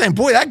looking at saying,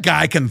 boy, that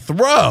guy can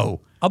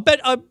throw. I'll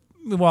bet.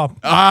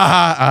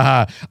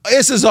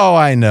 This is all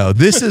I know.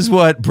 This is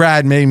what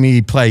Brad made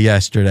me play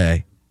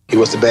yesterday. He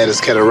was the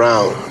baddest kid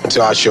around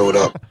until I showed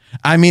up.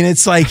 I mean,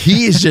 it's like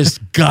he is just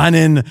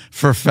gunning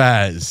for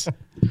Fez.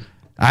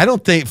 I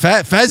don't think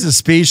Fez is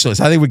speechless.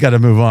 I think we got to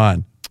move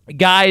on.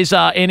 Guys,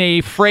 in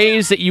a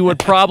phrase that you would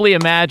probably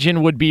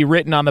imagine would be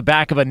written on the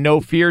back of a No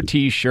Fear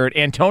t-shirt,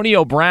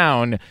 Antonio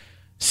Brown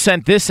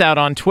sent this out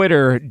on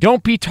Twitter.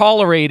 Don't be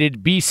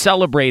tolerated, be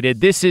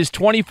celebrated. This is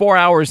 24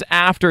 hours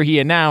after he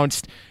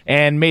announced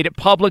and made it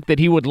public that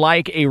he would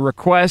like a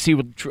request. He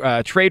would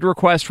trade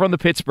request from the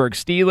Pittsburgh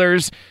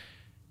Steelers.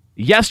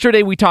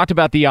 Yesterday, we talked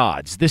about the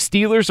odds. The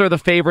Steelers are the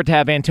favorite to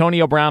have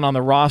Antonio Brown on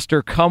the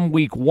roster come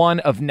week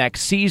 1 of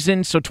next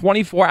season. So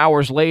 24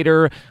 hours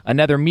later,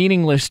 another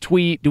meaningless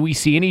tweet. Do we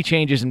see any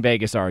changes in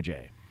Vegas,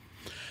 RJ?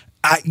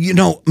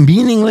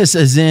 Meaningless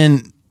as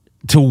in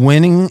to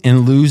winning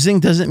and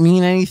losing doesn't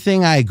mean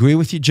anything. I agree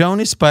with you,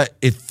 Jonas, but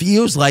it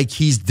feels like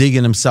he's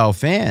digging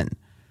himself in.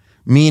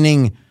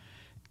 Meaning,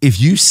 if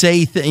you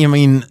say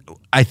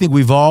I think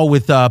we've all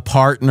with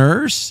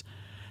partners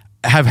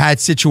have had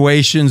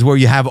situations where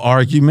you have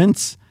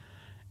arguments,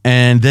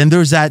 and then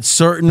there's that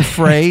certain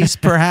phrase,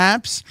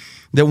 perhaps,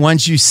 that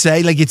once you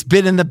say, like it's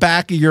been in the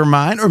back of your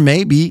mind, or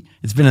maybe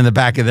it's been in the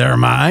back of their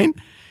mind,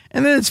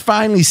 and then it's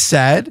finally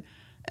said,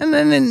 and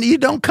then you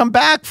don't come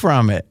back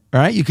from it,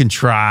 right? You can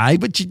try,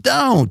 but you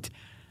don't.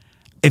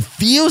 It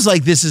feels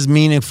like this is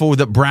meaningful,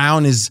 that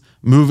Brown is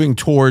moving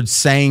towards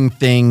saying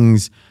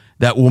things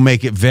that will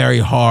make it very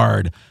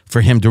hard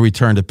for him to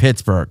return to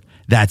Pittsburgh.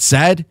 That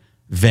said,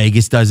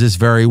 Vegas does this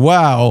very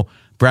well.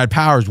 Brad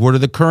Powers, what are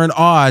the current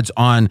odds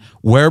on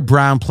where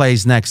Brown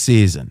plays next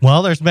season?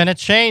 Well, there's been a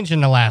change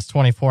in the last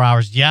 24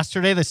 hours.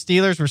 Yesterday, the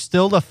Steelers were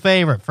still the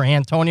favorite for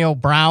Antonio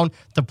Brown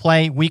to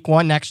play week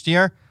 1 next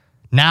year.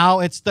 Now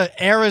it's the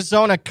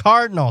Arizona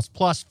Cardinals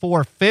plus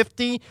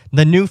 450,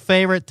 the new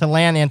favorite to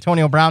land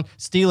Antonio Brown.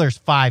 Steelers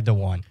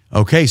 5-1.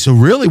 Okay, so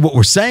really what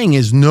we're saying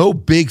is no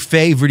big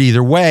favorite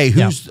either way.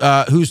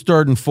 Who's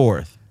third and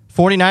fourth?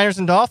 49ers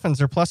and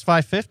Dolphins are plus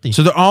 550.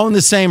 So they're all in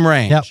the same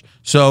range. Yep.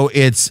 So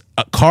it's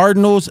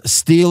Cardinals,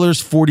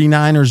 Steelers,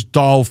 49ers,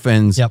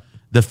 Dolphins,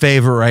 the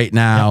favorite right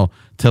now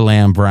to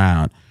land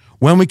Brown.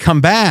 When we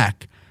come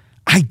back,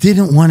 I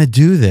didn't want to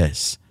do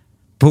this,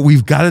 but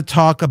we've got to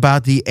talk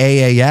about the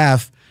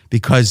AAF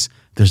because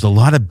there's a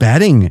lot of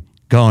betting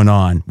going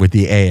on with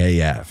the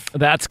AAF.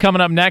 That's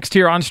coming up next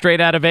here on Straight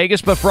Outta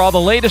Vegas. But for all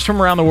the latest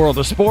from around the world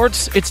of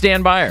sports, it's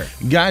Dan Beyer.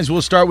 Guys,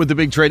 we'll start with the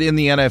big trade in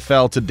the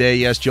NFL today.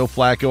 Yes, Joe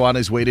Flacco on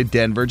his way to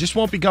Denver. Just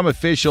won't become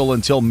official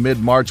until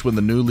mid-March when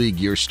the new league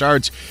year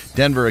starts.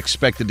 Denver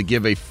expected to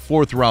give a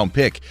 4th-round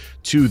pick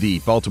to the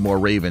Baltimore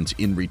Ravens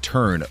in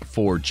return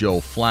for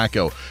Joe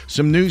Flacco.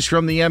 Some news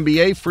from the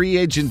NBA. Free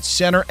agent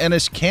center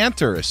Enes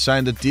Kanter has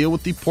signed a deal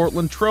with the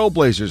Portland Trail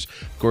Blazers.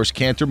 Of course,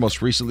 Kanter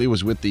most recently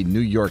was with the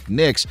New York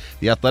Knicks.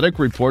 The Athletic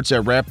reports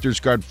that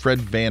Raptors guard Fred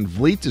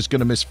VanVleet is going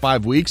to miss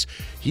 5 weeks.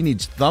 He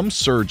needs thumb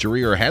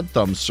surgery or had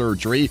thumb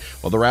surgery.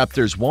 While the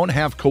Raptors won't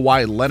have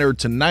Kawhi Leonard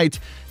tonight,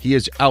 he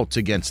is out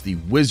against the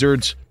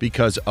Wizards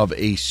because of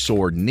a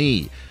sore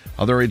knee.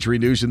 Other injury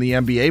news in the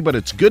NBA, but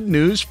it's good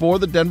news for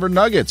the Denver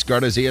Nuggets.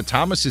 Guard Isaiah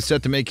Thomas is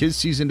set to make his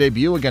season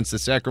debut against the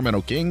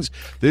Sacramento Kings.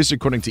 This,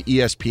 according to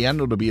ESPN,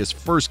 it'll be his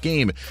first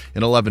game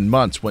in 11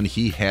 months when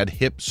he had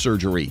hip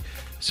surgery.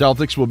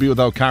 Celtics will be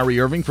without Kyrie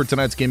Irving for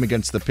tonight's game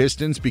against the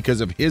Pistons because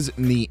of his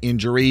knee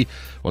injury,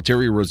 while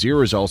Terry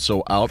Rozier is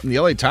also out. And the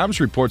LA Times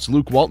reports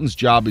Luke Walton's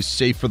job is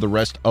safe for the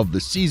rest of the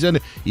season,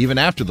 even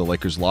after the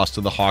Lakers lost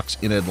to the Hawks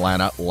in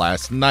Atlanta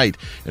last night.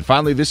 And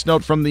finally, this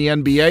note from the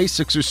NBA.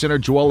 Sixers center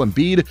Joel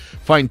Embiid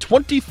fined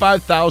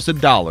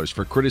 $25,000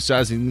 for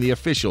criticizing the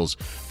officials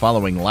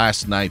following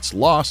last night's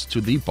loss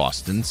to the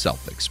Boston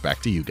Celtics.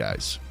 Back to you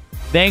guys.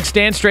 Thanks,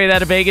 Dan. Straight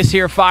Outta Vegas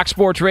here, Fox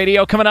Sports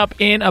Radio. Coming up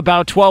in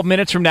about 12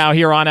 minutes from now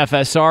here on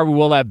FSR, we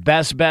will have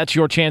Best Bets,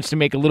 your chance to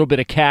make a little bit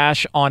of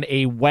cash on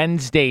a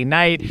Wednesday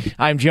night.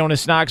 I'm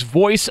Jonas Knox,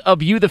 voice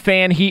of You, the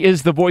fan. He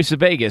is the voice of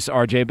Vegas,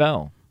 RJ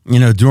Bell. You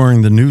know,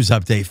 during the news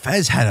update,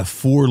 Fez had a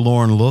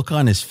forlorn look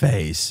on his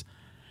face.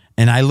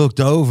 And I looked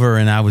over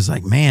and I was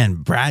like, man,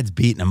 Brad's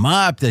beating him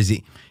up. Is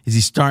he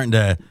starting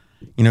to,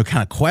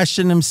 kind of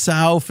question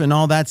himself and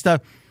all that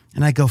stuff?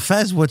 And I go,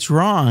 Fez, what's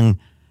wrong?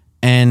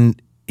 And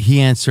he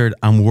answered,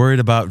 I'm worried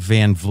about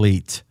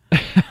VanVleet.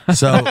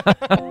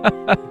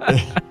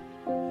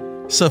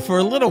 So for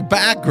a little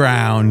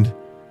background,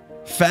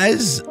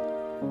 Fez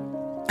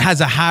has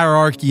a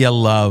hierarchy of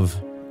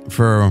love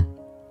for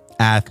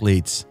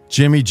athletes.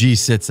 Jimmy G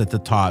sits at the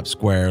top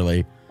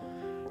squarely.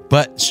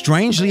 But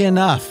strangely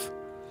enough,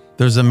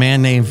 there's a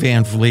man named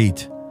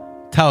VanVleet.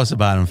 Tell us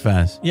about him,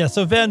 Fez. Yeah,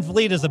 so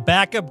VanVleet is a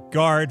backup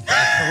guard for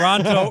the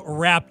Toronto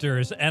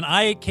Raptors, and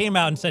I came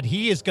out and said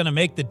he is going to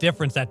make the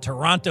difference. That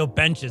Toronto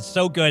bench is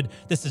so good.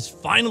 This is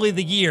finally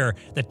the year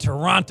that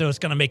Toronto is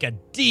going to make a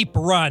deep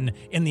run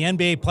in the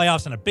NBA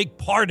playoffs, and a big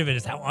part of it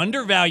is how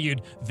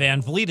undervalued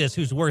VanVleet is,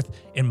 who's worth,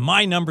 in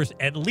my numbers,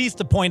 at least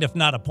a point, if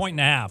not a point and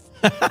a half.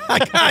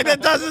 God,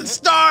 it doesn't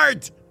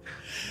start.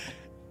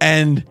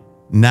 And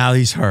now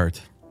he's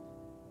hurt.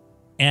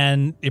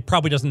 And it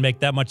probably doesn't make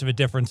that much of a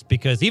difference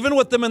because even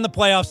with them in the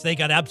playoffs, they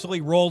got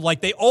absolutely rolled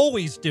like they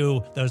always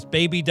do, those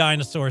baby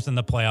dinosaurs in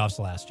the playoffs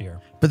last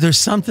year. But there's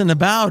something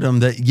about them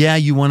that, yeah,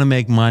 you want to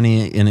make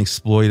money and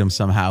exploit them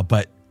somehow,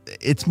 but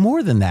it's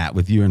more than that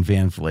with you and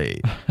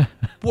VanVleet.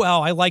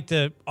 Well, I like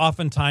to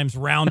oftentimes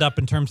round up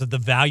in terms of the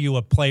value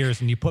of players,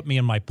 and you put me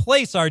in my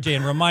place, RJ,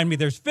 and remind me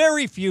there's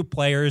very few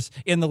players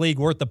in the league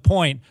worth a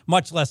point,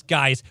 much less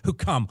guys who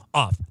come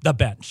off the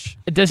bench.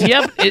 Does he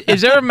have?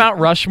 Is there a Mount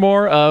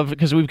Rushmore of?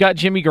 Because we've got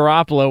Jimmy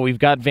Garoppolo, we've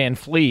got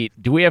VanVleet.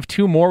 Do we have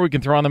two more we can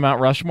throw on the Mount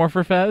Rushmore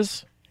for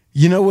Fez?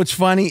 You know what's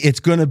funny?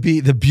 It's going to be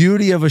the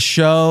beauty of a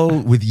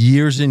show with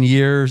years and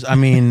years. I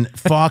mean,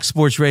 Fox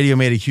Sports Radio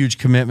made a huge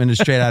commitment to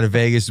Straight Outta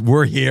Vegas.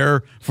 We're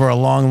here for a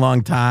long,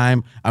 long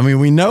time. I mean,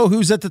 we know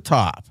who's at the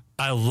top.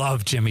 I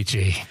love Jimmy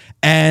G.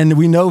 And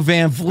we know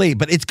VanVleet,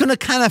 but it's going to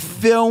kind of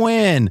fill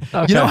in.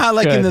 Okay, you know how,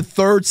 like, in the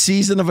third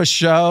season of a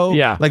show?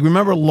 Yeah. Like,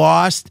 remember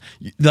Lost?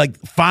 Like,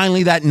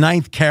 finally that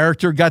ninth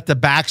character got the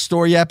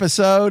backstory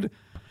episode?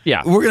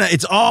 Yeah.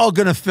 It's all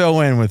gonna fill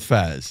in with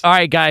Fez. All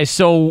right, guys.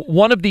 So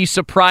one of the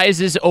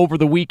surprises over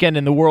the weekend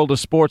in the world of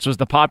sports was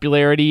the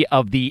popularity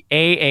of the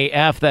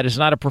AAF. That is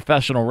not a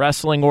professional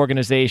wrestling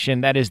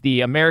organization. That is the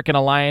American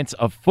Alliance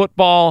of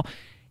Football.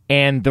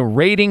 And the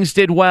ratings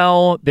did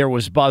well. There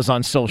was buzz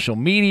on social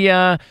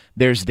media.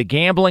 There's the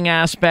gambling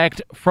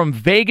aspect. From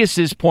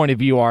Vegas's point of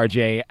view,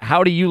 RJ,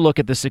 how do you look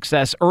at the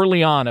success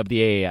early on of the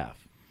AAF?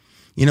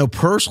 You know,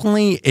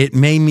 personally, it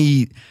made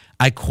me...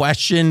 I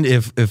questioned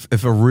if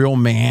a real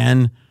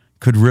man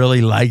could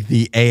really like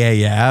the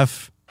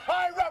AAF.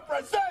 I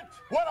represent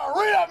what a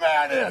real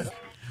man is.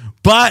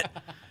 But,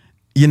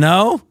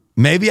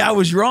 maybe I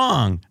was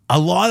wrong. A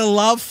lot of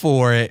love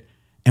for it.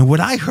 And what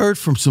I heard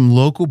from some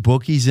local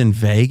bookies in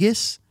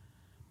Vegas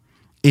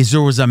is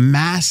there was a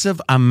massive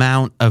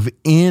amount of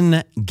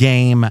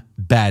in-game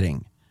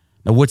betting.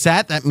 Now, what's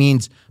that? That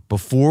means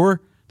before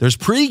there's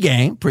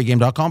pregame,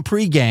 pregame.com,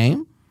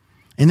 pregame,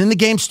 and then the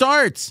game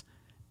starts.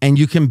 And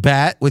you can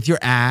bet with your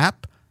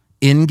app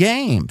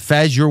in-game.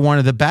 Fez, you're one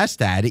of the best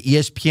at it.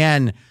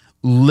 ESPN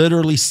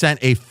literally sent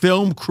a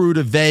film crew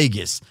to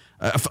Vegas,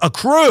 a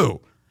crew,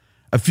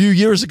 a few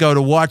years ago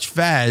to watch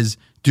Fez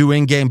do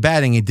in-game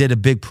betting. He did a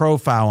big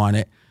profile on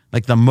it,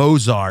 like the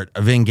Mozart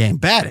of in-game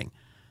betting.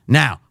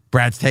 Now,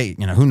 Brad's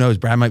who knows?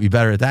 Brad might be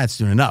better at that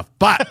soon enough.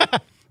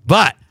 But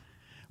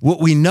What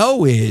we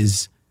know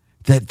is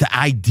that the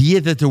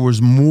idea that there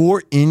was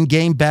more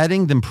in-game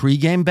betting than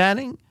pre-game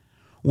betting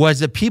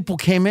was that people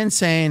came in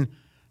saying,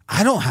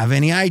 I don't have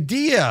any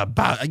idea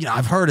about,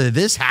 I've heard of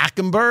this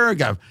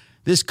Hackenberg,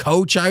 this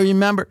coach I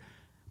remember.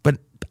 But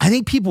I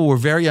think people were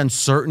very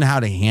uncertain how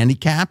to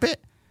handicap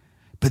it.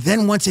 But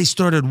then once they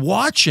started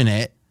watching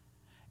it,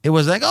 it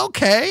was like,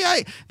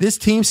 okay, this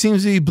team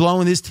seems to be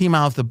blowing this team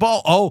out the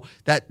ball. Oh,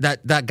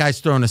 that guy's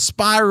throwing a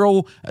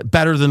spiral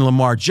better than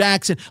Lamar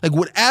Jackson. Like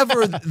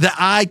whatever the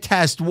eye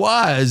test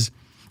was,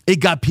 it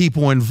got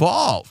people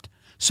involved.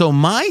 So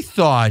my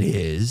thought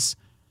is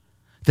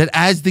that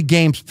as the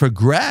games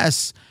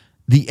progress,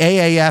 the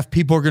AAF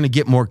people are going to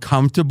get more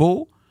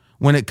comfortable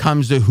when it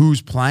comes to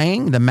who's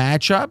playing, the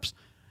matchups,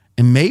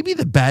 and maybe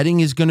the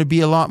betting is going to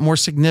be a lot more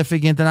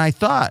significant than I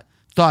thought.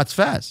 Thoughts,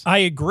 Fez? I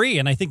agree,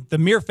 and I think the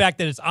mere fact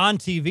that it's on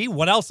TV,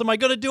 what else am I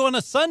going to do on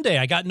a Sunday?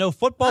 I got no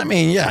football. I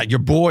mean, yeah, your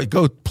boy,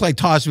 go play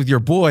toss with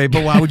your boy,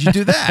 but why would you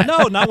do that?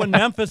 No, not when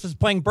Memphis is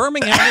playing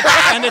Birmingham,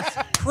 and it's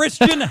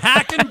Christian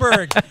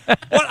Hackenberg.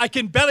 What, I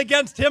can bet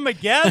against him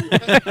again?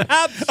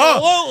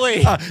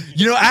 Absolutely.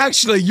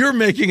 Actually, you're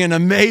making an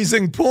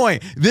amazing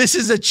point. This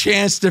is a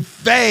chance to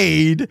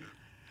fade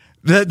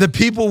the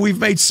people we've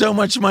made so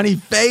much money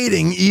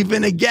fading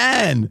even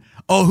again.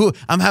 Oh,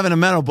 I'm having a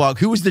mental block.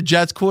 Who was the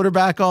Jets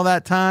quarterback all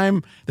that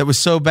time that was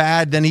so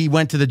bad? Then he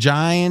went to the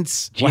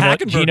Giants.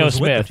 Geno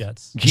Smith.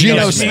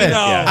 Geno Smith.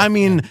 Yeah. I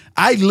mean,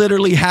 I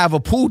literally have a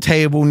pool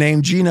table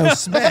named Geno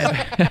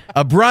Smith,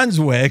 a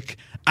Brunswick.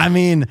 I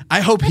mean, I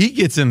hope he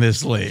gets in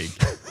this league.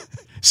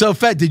 So,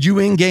 Fed, did you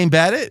in-game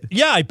bet it?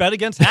 Yeah, I bet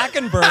against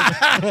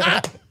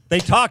Hackenberg. They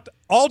talked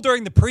all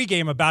during the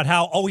pregame about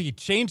how, he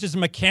changed his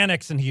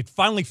mechanics and he'd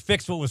finally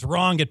fixed what was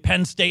wrong at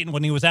Penn State and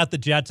when he was at the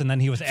Jets, and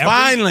then he was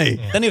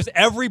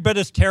every bit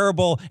as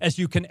terrible as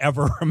you can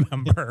ever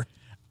remember.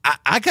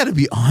 I got to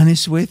be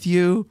honest with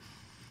you.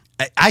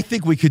 I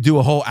think we could do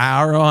a whole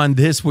hour on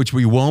this, which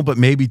we won't, but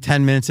maybe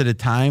 10 minutes at a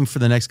time for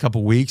the next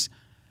couple weeks.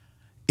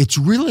 It's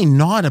really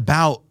not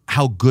about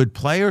how good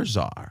players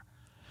are,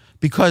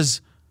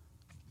 because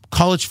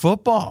college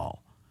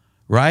football,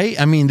 right?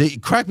 I mean,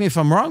 correct me if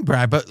I'm wrong,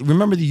 Brad, but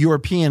remember the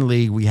European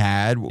League we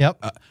had?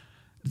 Yep.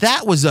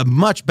 That was a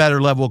much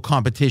better level of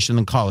competition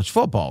than college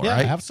football,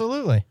 right? Yeah,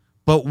 absolutely.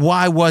 But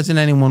why wasn't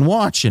anyone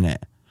watching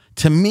it?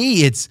 To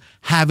me, it's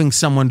having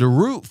someone to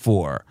root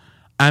for.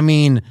 I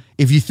mean,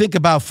 if you think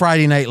about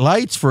Friday Night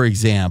Lights, for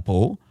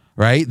example,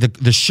 right?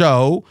 The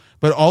show,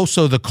 but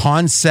also the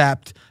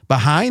concept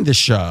behind the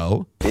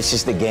show. This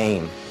is the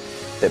game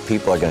that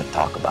people are going to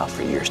talk about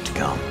for years to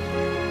come.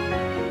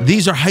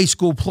 These are high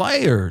school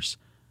players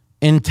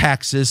in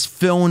Texas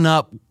filling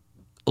up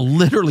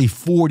literally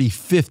 40,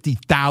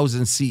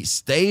 50,000 seat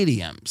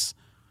stadiums.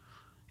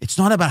 It's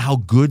not about how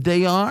good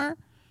they are.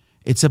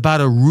 It's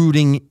about a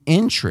rooting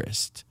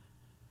interest.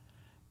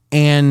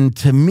 And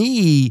to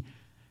me,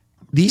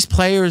 these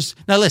players,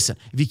 now listen,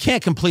 if you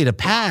can't complete a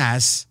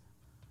pass,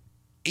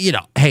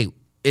 hey,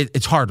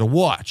 it's hard to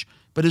watch.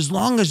 But as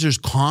long as there's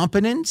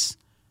competence,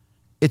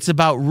 it's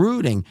about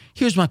rooting.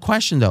 Here's my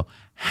question, though.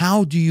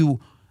 How do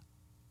you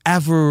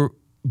ever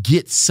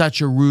get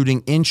such a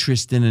rooting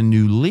interest in a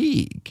new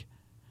league?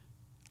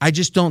 I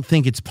just don't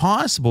think it's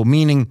possible,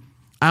 meaning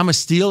I'm a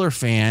Steeler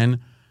fan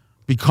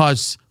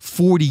because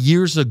 40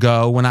 years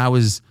ago when I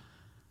was,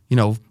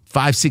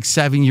 5, 6,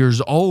 7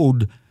 years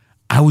old,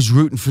 I was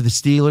rooting for the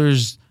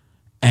Steelers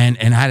and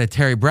had a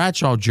Terry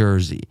Bradshaw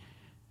jersey.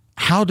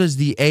 How does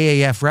the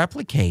AAF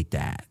replicate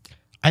that?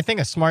 I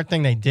think a smart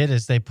thing they did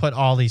is they put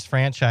all these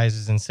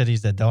franchises in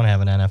cities that don't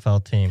have an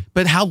NFL team.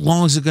 But how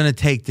long is it going to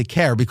take to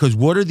care? Because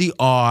what are the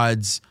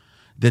odds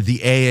that the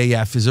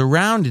AAF is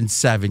around in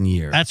 7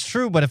 years? That's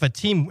true, but if a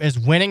team is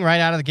winning right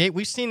out of the gate,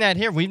 we've seen that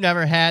here. We've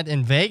never had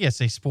in Vegas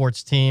a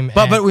sports team.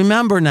 But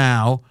remember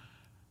now,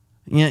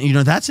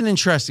 that's an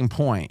interesting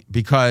point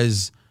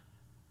because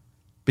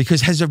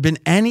has there been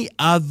any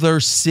other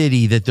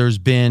city that there's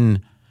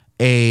been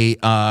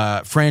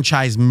a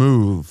franchise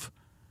move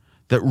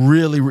that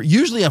really,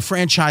 usually a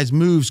franchise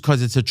moves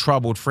because it's a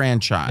troubled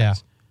franchise. Yeah.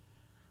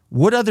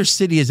 What other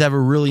city has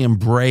ever really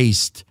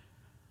embraced,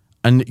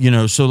 so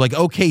like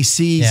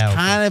OKC's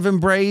kind of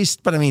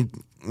embraced, but it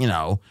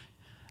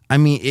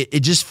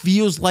just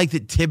feels like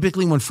that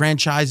typically when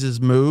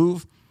franchises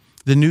move,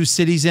 the new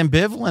city's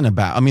ambivalent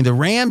about. The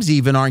Rams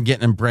even aren't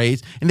getting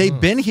embraced, and they've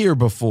been here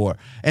before.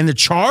 And the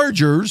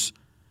Chargers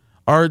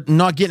are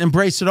not getting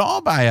embraced at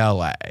all by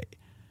LA.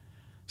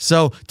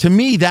 So to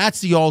me,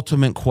 that's the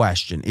ultimate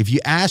question. If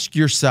you ask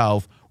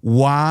yourself,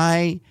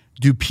 why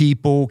do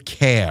people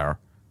care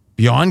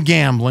beyond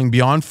gambling,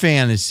 beyond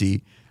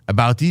fantasy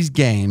about these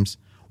games?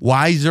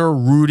 Why is there a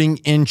rooting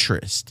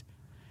interest?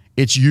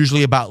 It's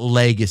usually about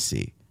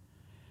legacy.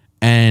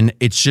 And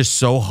it's just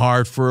so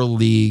hard for a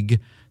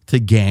league to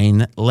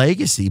gain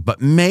legacy.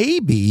 But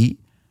maybe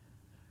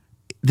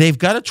they've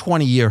got a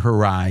 20-year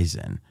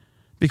horizon.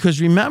 Because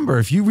remember,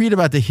 if you read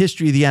about the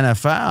history of the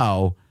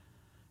NFL,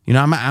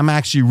 I'm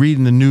actually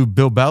reading the new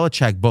Bill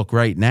Belichick book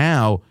right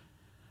now.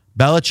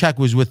 Belichick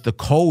was with the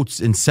Colts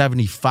in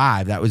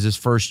 75. That was his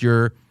first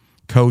year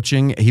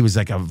coaching. He was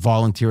like a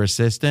volunteer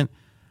assistant.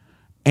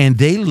 And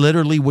they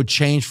literally would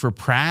change for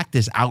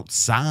practice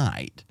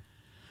outside.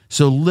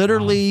 So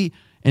literally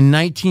in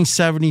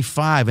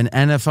 1975, an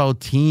NFL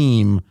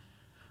team,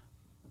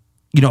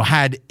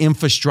 had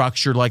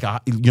infrastructure like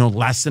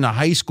less than a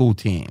high school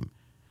team.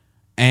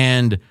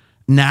 And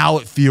now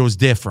it feels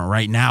different.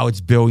 Right now it's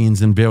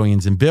billions and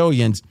billions and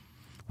billions.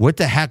 What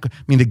the heck? I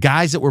mean, the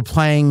guys that were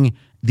playing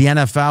the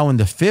NFL in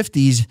the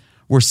 50s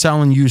were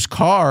selling used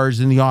cars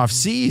in the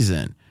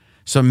offseason.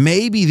 So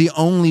maybe the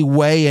only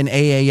way an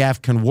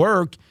AAF can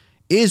work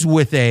is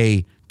with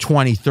a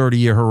 20,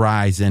 30-year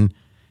horizon.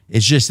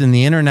 It's just in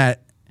the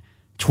internet,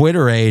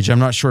 Twitter age, I'm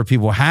not sure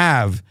people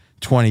have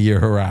 20-year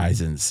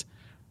horizons.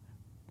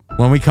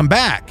 When we come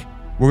back,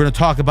 we're going to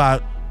talk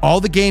about all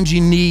the games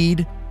you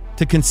need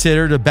to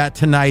consider to bet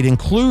tonight,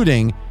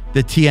 including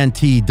the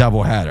TNT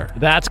doubleheader.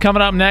 That's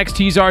coming up next.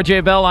 He's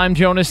RJ Bell. I'm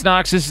Jonas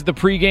Knox. This is the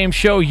pregame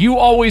show you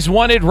always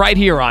wanted right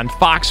here on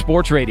Fox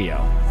Sports Radio.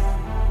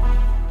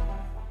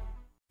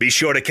 Be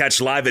sure to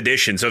catch live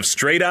editions of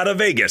Straight Outta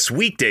Vegas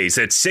weekdays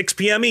at 6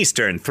 p.m.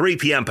 Eastern, 3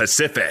 p.m.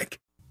 Pacific.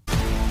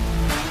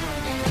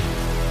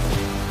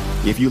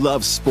 If you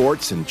love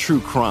sports and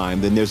true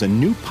crime, then there's a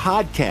new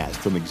podcast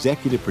from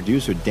executive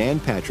producer Dan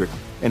Patrick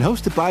and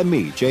hosted by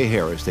me, Jay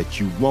Harris, that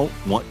you won't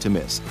want to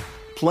miss.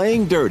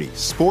 Playing Dirty: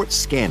 Sports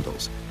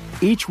Scandals.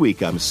 Each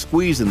week, I'm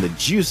squeezing the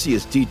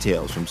juiciest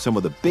details from some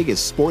of the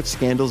biggest sports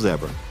scandals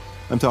ever.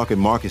 I'm talking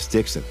Marcus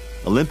Dixon,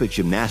 Olympic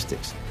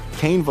gymnastics,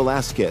 Cain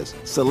Velasquez,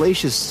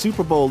 salacious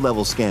Super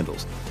Bowl-level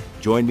scandals.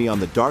 Join me on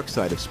the dark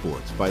side of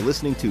sports by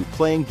listening to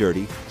Playing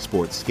Dirty: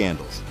 Sports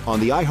Scandals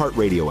on the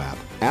iHeartRadio app,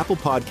 Apple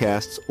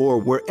Podcasts, or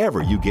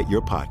wherever you get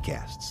your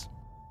podcasts.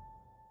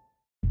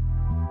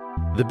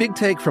 The Big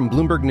Take from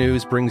Bloomberg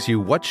News brings you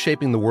what's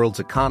shaping the world's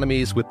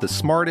economies with the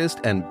smartest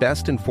and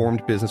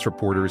best-informed business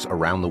reporters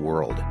around the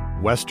world.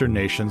 Western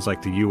nations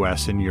like the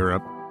U.S. and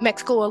Europe.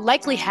 Mexico will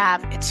likely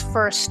have its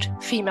first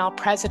female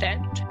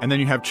president. And then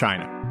you have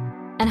China.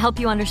 And help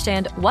you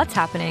understand what's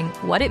happening,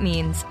 what it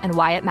means, and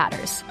why it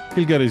matters.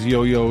 He'll get his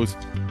yo-yos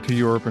to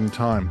Europe in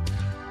time.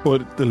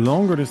 But the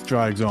longer this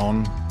drags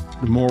on,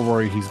 the more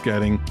worried he's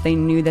getting. They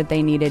knew that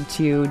they needed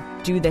to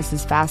do this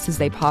as fast as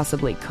they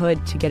possibly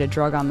could to get a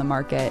drug on the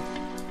market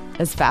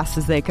as fast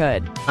as they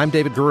could. I'm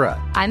David Gura.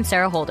 I'm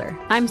Sarah Holder.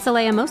 I'm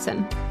Saleha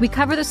Mohsen. We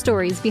cover the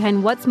stories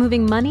behind what's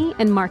moving money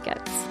and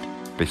markets.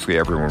 Basically,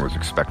 everyone was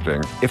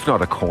expecting, if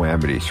not a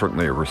calamity,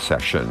 certainly a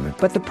recession.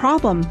 But the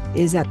problem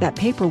is that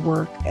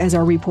paperwork, as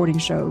our reporting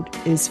showed,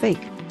 is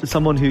fake. As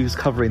someone who's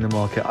covering the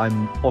market,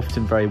 I'm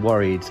often very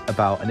worried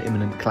about an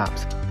imminent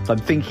collapse. So I'm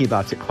thinking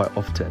about it quite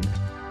often.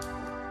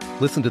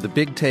 Listen to The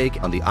Big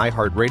Take on the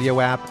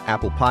iHeartRadio app,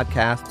 Apple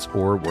Podcasts,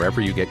 or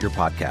wherever you get your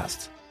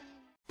podcasts.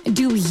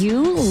 Do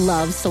you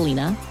love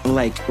Selena?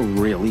 Like,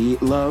 really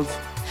love?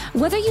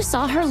 Whether you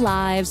saw her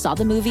live, saw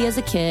the movie as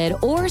a kid,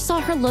 or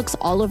saw her looks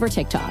all over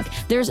TikTok,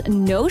 there's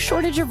no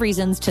shortage of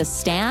reasons to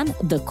stan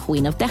the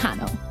Queen of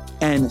Tejano.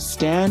 And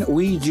Stan,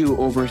 we do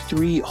over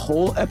 3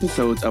 whole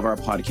episodes of our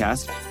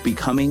podcast,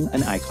 Becoming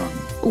an Icon.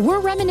 We're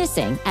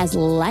reminiscing as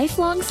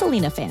lifelong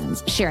Selena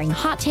fans, sharing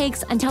hot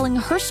takes and telling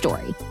her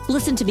story.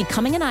 Listen to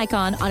Becoming an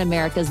Icon on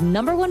America's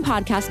 #1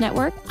 podcast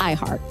network,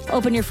 iHeart.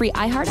 Open your free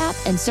iHeart app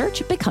and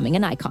search Becoming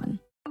an Icon.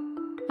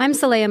 I'm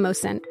Saleha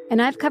Mohsen,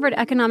 and I've covered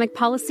economic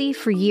policy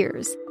for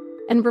years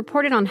and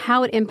reported on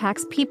how it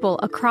impacts people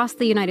across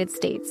the United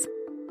States.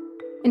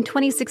 In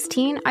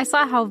 2016, I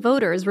saw how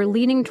voters were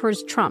leaning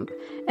towards Trump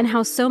and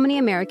how so many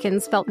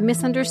Americans felt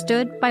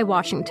misunderstood by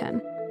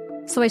Washington.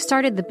 So I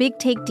started the Big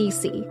Take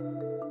DC.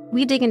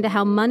 We dig into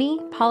how money,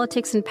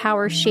 politics, and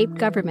power shape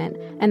government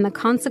and the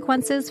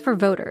consequences for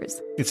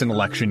voters. It's an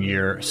election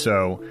year,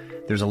 so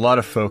there's a lot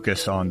of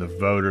focus on the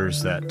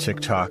voters that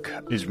TikTok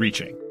is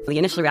reaching. The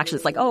initial reaction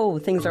is like, oh,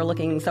 things are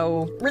looking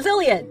so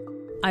resilient.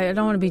 I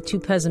don't want to be too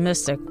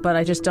pessimistic, but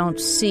I just don't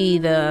see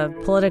the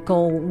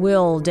political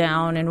will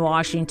down in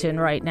Washington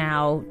right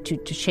now to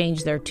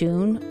change their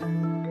tune.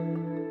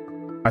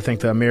 I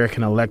think the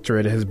American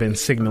electorate has been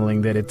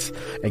signaling that it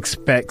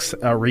expects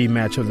a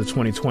rematch of the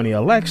 2020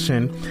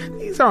 election.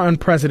 These are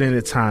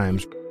unprecedented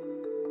times.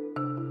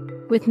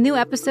 With new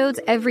episodes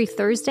every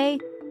Thursday,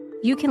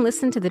 you can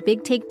listen to the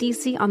Big Take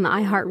DC on the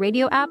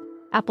iHeartRadio app,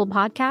 Apple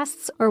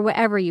Podcasts, or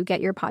wherever you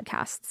get your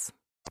podcasts.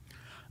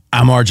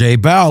 I'm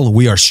RJ Bell.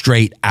 We are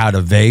Straight Outta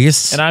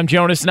Vegas. And I'm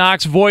Jonas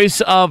Knox, voice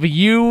of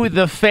you,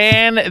 the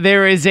fan.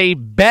 There is a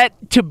bet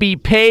to be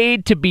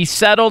paid, to be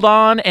settled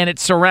on, and it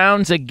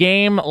surrounds a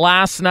game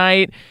last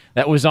night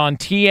that was on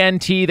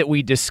TNT that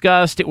we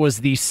discussed. It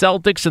was the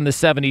Celtics and the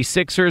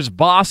 76ers.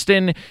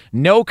 Boston,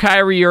 no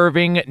Kyrie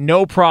Irving,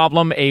 no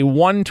problem. A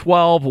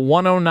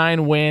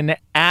 112-109 win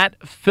at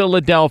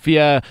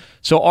Philadelphia.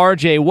 So,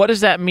 RJ, what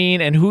does that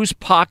mean, and whose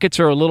pockets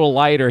are a little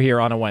lighter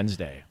here on a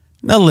Wednesday?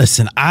 Now,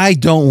 listen, I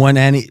don't want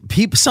any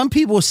people. Some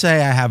people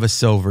say I have a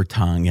silver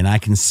tongue and I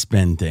can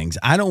spin things.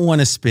 I don't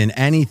want to spin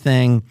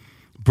anything.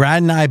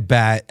 Brad and I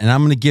bet, and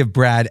I'm going to give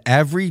Brad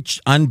every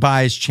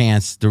unbiased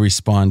chance to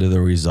respond to the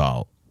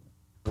result.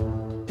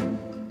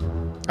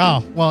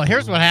 Oh, well,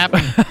 here's what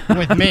happened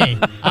with me.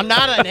 I'm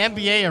not an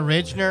NBA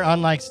originator,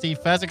 unlike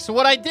Steve Fezzik. So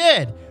what I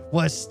did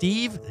was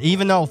Steve,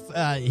 even though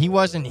he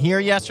wasn't here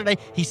yesterday,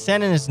 he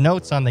sent in his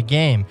notes on the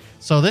game.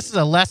 So this is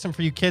a lesson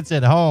for you kids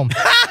at home.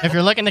 If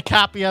you're looking to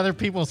copy other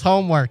people's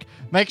homework,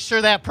 make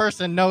sure that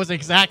person knows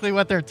exactly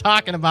what they're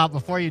talking about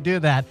before you do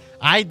that.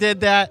 I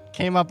did that,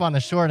 came up on the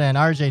short end.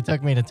 RJ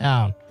took me to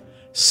town.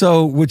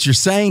 So what you're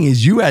saying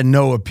is you had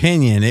no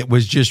opinion. It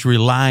was just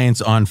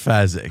reliance on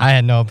Fezzik. I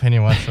had no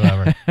opinion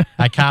whatsoever.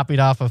 I copied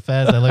off of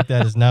Fez. I looked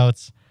at his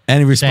notes.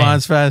 Any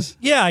response, Fez?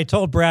 Yeah, I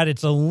told Brad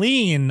it's a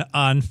lean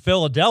on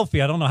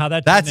Philadelphia. I don't know how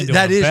that turned into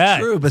that a is bet.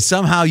 true, but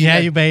somehow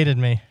you baited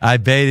me. I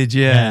baited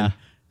you. Yeah. In.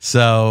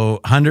 So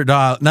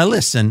 $100. Now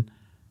listen,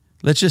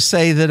 let's just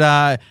say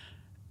that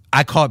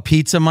I call it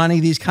pizza money,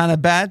 these kind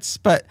of bets,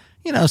 but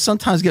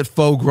sometimes get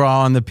faux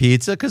gras on the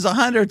pizza because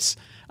 100's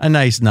a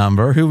nice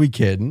number. Who we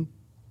kidding?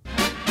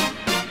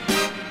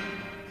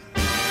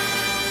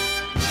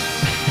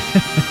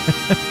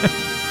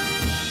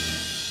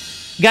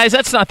 Guys,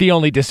 that's not the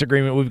only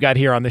disagreement we've got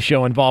here on the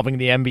show involving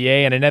the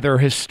NBA and another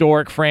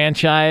historic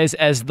franchise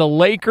as the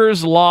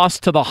Lakers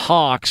lost to the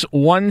Hawks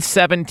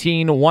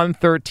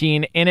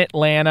 117-113 in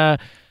Atlanta.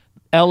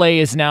 LA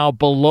is now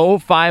below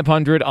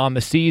 500 on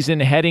the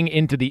season, heading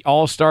into the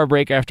All-Star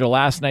break after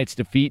last night's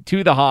defeat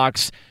to the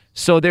Hawks.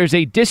 So there's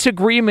a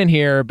disagreement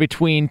here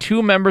between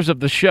two members of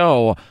the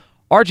show.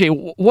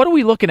 RJ, what are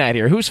we looking at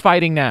here? Who's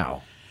fighting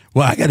now?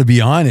 Well, I got to be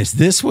honest.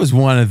 This was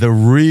one of the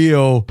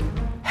real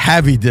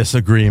heavy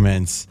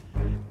disagreements.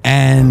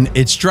 And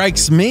it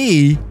strikes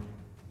me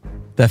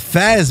that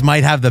Fez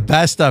might have the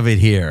best of it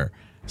here.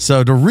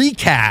 So to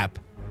recap,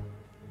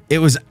 it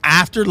was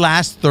after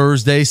last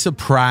Thursday's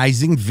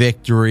surprising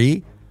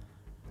victory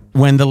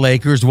when the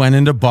Lakers went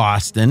into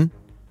Boston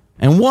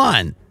and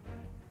won.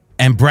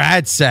 And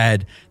Brad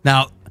said,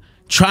 now,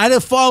 try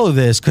to follow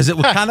this because it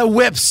was kind of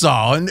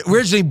whipsaw. And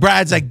originally,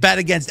 Brad's like, bet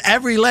against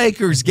every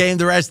Lakers game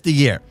the rest of the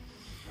year.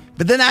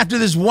 But then after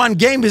this one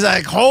game, he's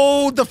like,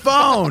 hold the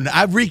phone.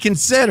 I've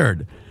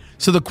reconsidered.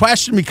 So the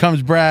question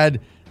becomes, Brad,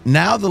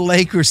 now the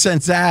Lakers,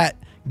 since that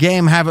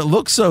game, haven't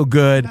looked so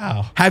good.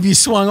 Oh. Have you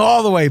swung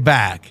all the way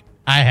back?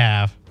 I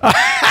have.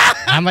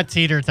 I'm a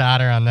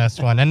teeter-totter on this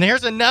one. And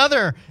here's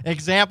another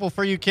example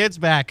for you kids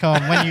back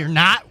home when you're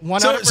not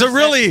 100%. So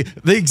really,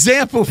 the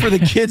example for the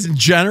kids in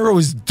general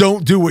is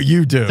don't do what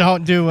you do.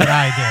 Don't do what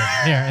I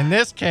did. Here, in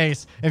this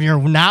case, if you're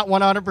not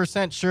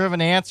 100% sure of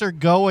an answer,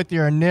 go with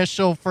your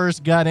initial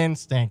first gut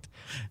instinct.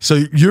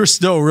 So you're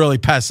still really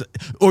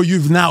pessimistic, or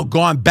you've now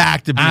gone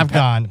back to being I've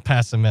gone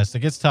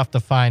pessimistic. It's tough to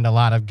find a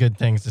lot of good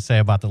things to say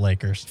about the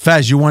Lakers.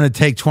 Fez, you want to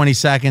take 20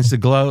 seconds to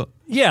gloat?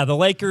 Yeah, the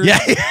Lakers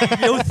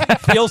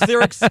feels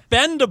they're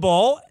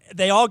expendable.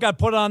 They all got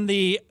put on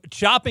the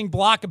chopping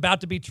block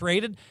about to be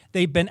traded.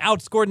 They've been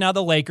outscored now,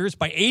 the Lakers,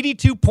 by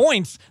 82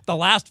 points the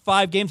last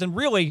 5 games. And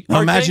really,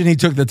 well, imagine he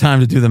took the time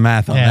to do the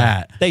math on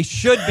that. They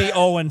should be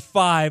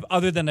 0-5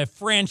 other than a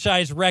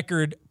franchise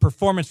record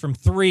performance from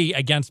 3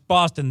 against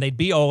Boston. They'd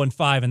be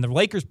 0-5. And the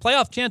Lakers'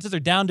 playoff chances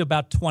are down to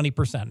about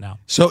 20% now.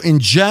 So in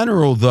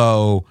general,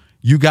 though,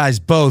 you guys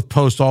both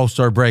post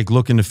All-Star break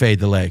looking to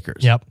fade the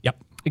Lakers. Yep.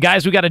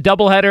 Guys, we got a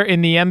doubleheader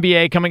in the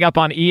NBA coming up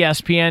on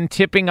ESPN,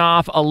 tipping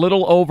off a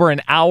little over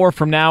an hour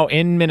from now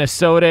in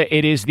Minnesota.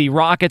 It is the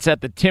Rockets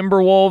at the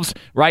Timberwolves.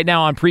 Right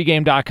now on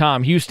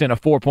pregame.com, Houston a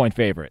 4-point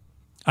favorite.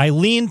 I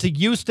lean to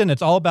Houston.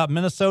 It's all about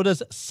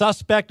Minnesota's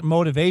suspect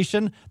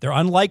motivation. They're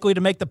unlikely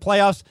to make the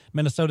playoffs.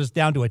 Minnesota's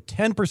down to a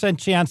 10%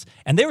 chance,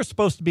 and they were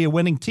supposed to be a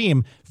winning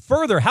team.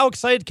 Further, how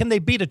excited can they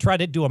be to try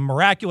to do a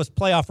miraculous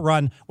playoff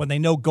run when they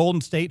know Golden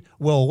State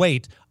will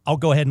wait? I'll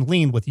go ahead and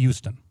lean with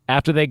Houston.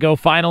 After they go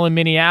final in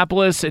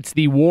Minneapolis, it's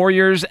the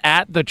Warriors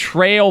at the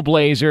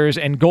Trailblazers,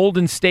 and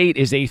Golden State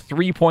is a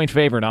 3-point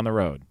favorite on the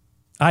road.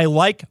 I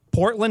like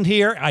Portland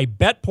here. I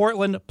bet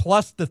Portland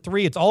plus the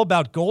 3. It's all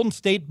about Golden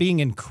State being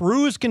in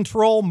cruise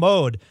control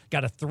mode.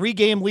 Got a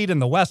 3-game lead in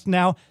the West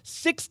now.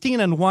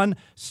 16-1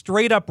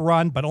 straight up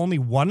run, but only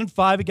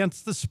 1-5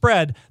 against the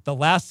spread. The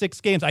last 6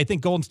 games, I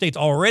think Golden State's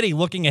already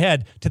looking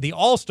ahead to the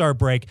All-Star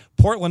break.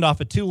 Portland off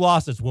of 2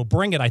 losses will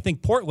bring it. I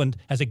think Portland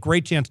has a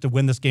great chance to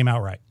win this game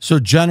outright. So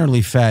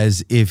generally,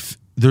 Fez, if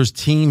there's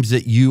teams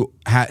that you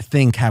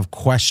think have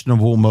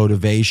questionable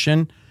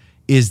motivation,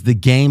 is the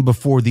game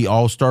before the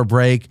All-Star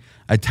break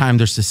a time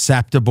they're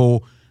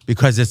susceptible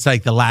because it's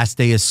like the last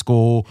day of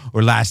school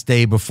or last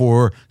day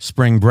before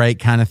spring break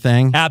kind of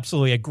thing?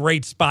 Absolutely. A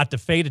great spot to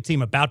fade a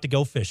team about to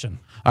go fishing.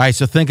 All right,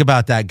 so think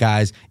about that,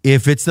 guys.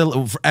 If it's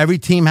every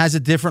team has a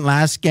different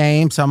last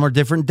game, some are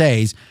different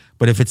days,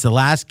 but if it's the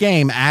last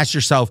game, ask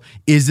yourself,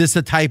 is this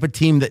the type of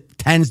team that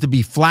tends to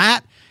be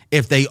flat?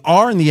 If they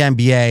are in the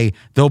NBA,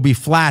 they'll be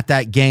flat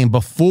that game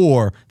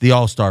before the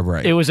All-Star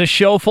break. It was a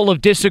show full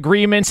of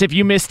disagreements. If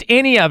you missed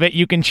any of it,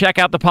 you can check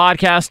out the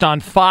podcast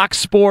on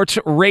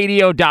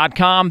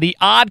foxsportsradio.com. The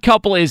Odd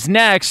Couple is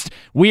next.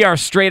 We are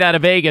straight out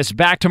of Vegas.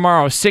 Back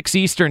tomorrow, 6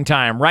 Eastern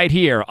time, right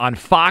here on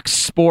Fox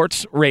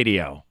Sports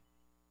Radio.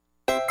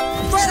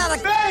 Straight out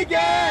of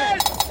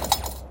Vegas!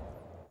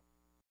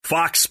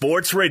 Fox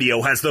Sports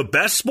Radio has the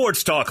best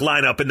sports talk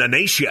lineup in the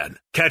nation.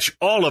 Catch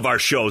all of our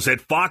shows at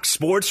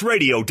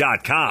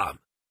foxsportsradio.com.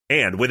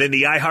 And within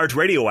the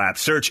iHeartRadio app,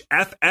 search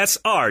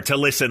FSR to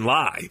listen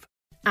live.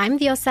 I'm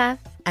Diosa.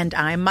 And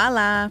I'm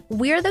Mala.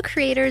 We're the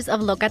creators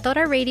of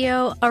Locatora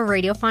Radio, a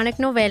radiophonic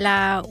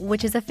novela,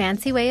 which is a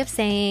fancy way of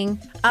saying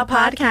a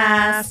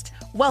podcast.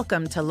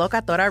 Welcome to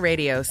Locatora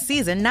Radio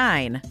Season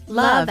 9.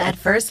 Love at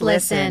First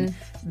Listen.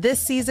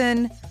 This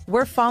season,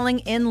 we're falling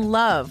in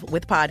love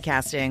with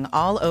podcasting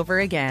all over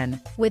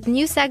again. With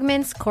new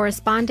segments,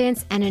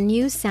 correspondence, and a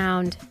new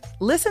sound.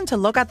 Listen to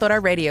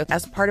Locatora Radio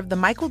as part of the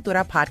My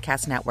Cultura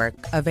Podcast Network.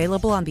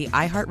 Available on the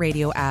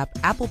iHeartRadio app,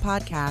 Apple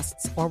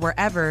Podcasts, or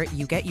wherever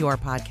you get your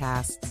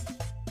podcasts.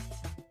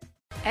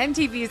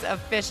 MTV's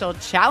official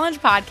Challenge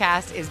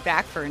podcast is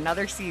back for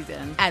another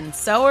season. And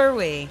so are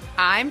we.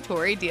 I'm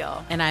Tori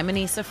Deal. And I'm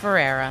Anissa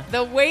Ferreira.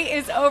 The wait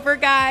is over,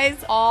 guys.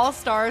 All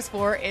Stars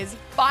 4 is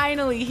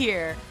finally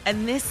here.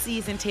 And this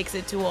season takes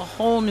it to a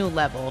whole new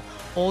level.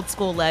 Old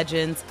school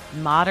legends,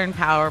 modern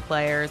power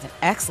players, and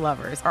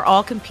ex-lovers are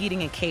all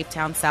competing in Cape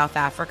Town, South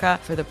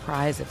Africa for the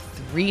prize of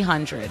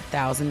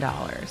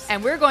 $300,000.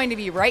 And we're going to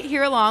be right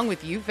here along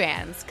with you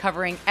fans,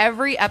 covering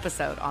every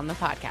episode on the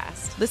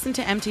podcast. Listen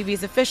to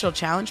MTV's official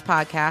Challenge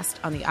podcast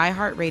on the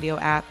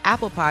iHeartRadio app,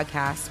 Apple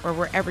Podcasts, or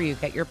wherever you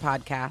get your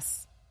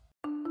podcasts.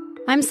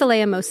 I'm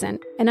Saleha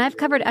Mohsin, and I've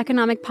covered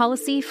economic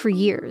policy for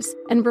years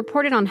and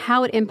reported on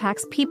how it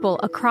impacts people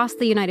across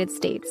the United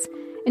States.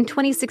 In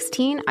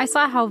 2016, I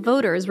saw how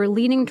voters were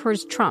leaning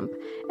towards Trump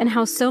and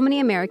how so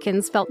many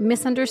Americans felt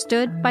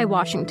misunderstood by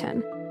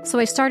Washington. So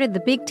I started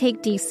The Big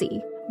Take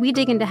DC. We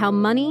dig into how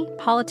money,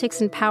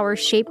 politics, and power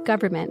shape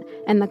government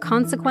and the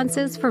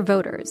consequences for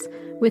voters.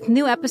 With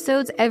new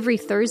episodes every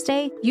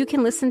Thursday, you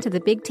can listen to The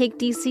Big Take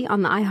DC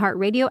on the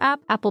iHeartRadio app,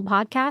 Apple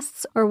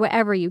Podcasts, or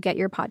wherever you get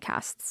your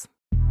podcasts.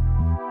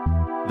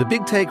 The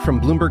Big Take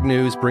from Bloomberg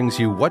News brings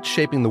you what's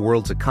shaping the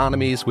world's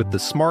economies with the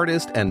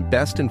smartest and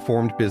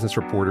best-informed business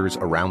reporters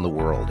around the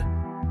world.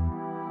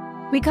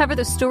 We cover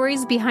the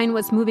stories behind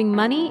what's moving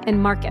money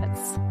and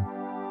markets.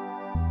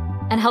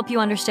 And help you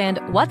understand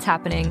what's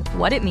happening,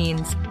 what it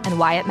means, and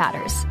why it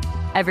matters.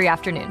 Every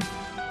afternoon.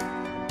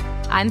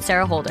 I'm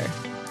Sarah Holder.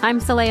 I'm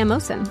Saleha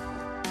Mohsin.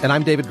 And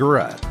I'm David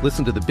Gura.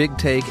 Listen to The Big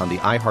Take on the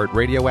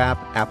iHeartRadio app,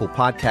 Apple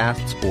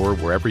Podcasts, or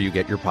wherever you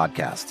get your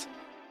podcasts.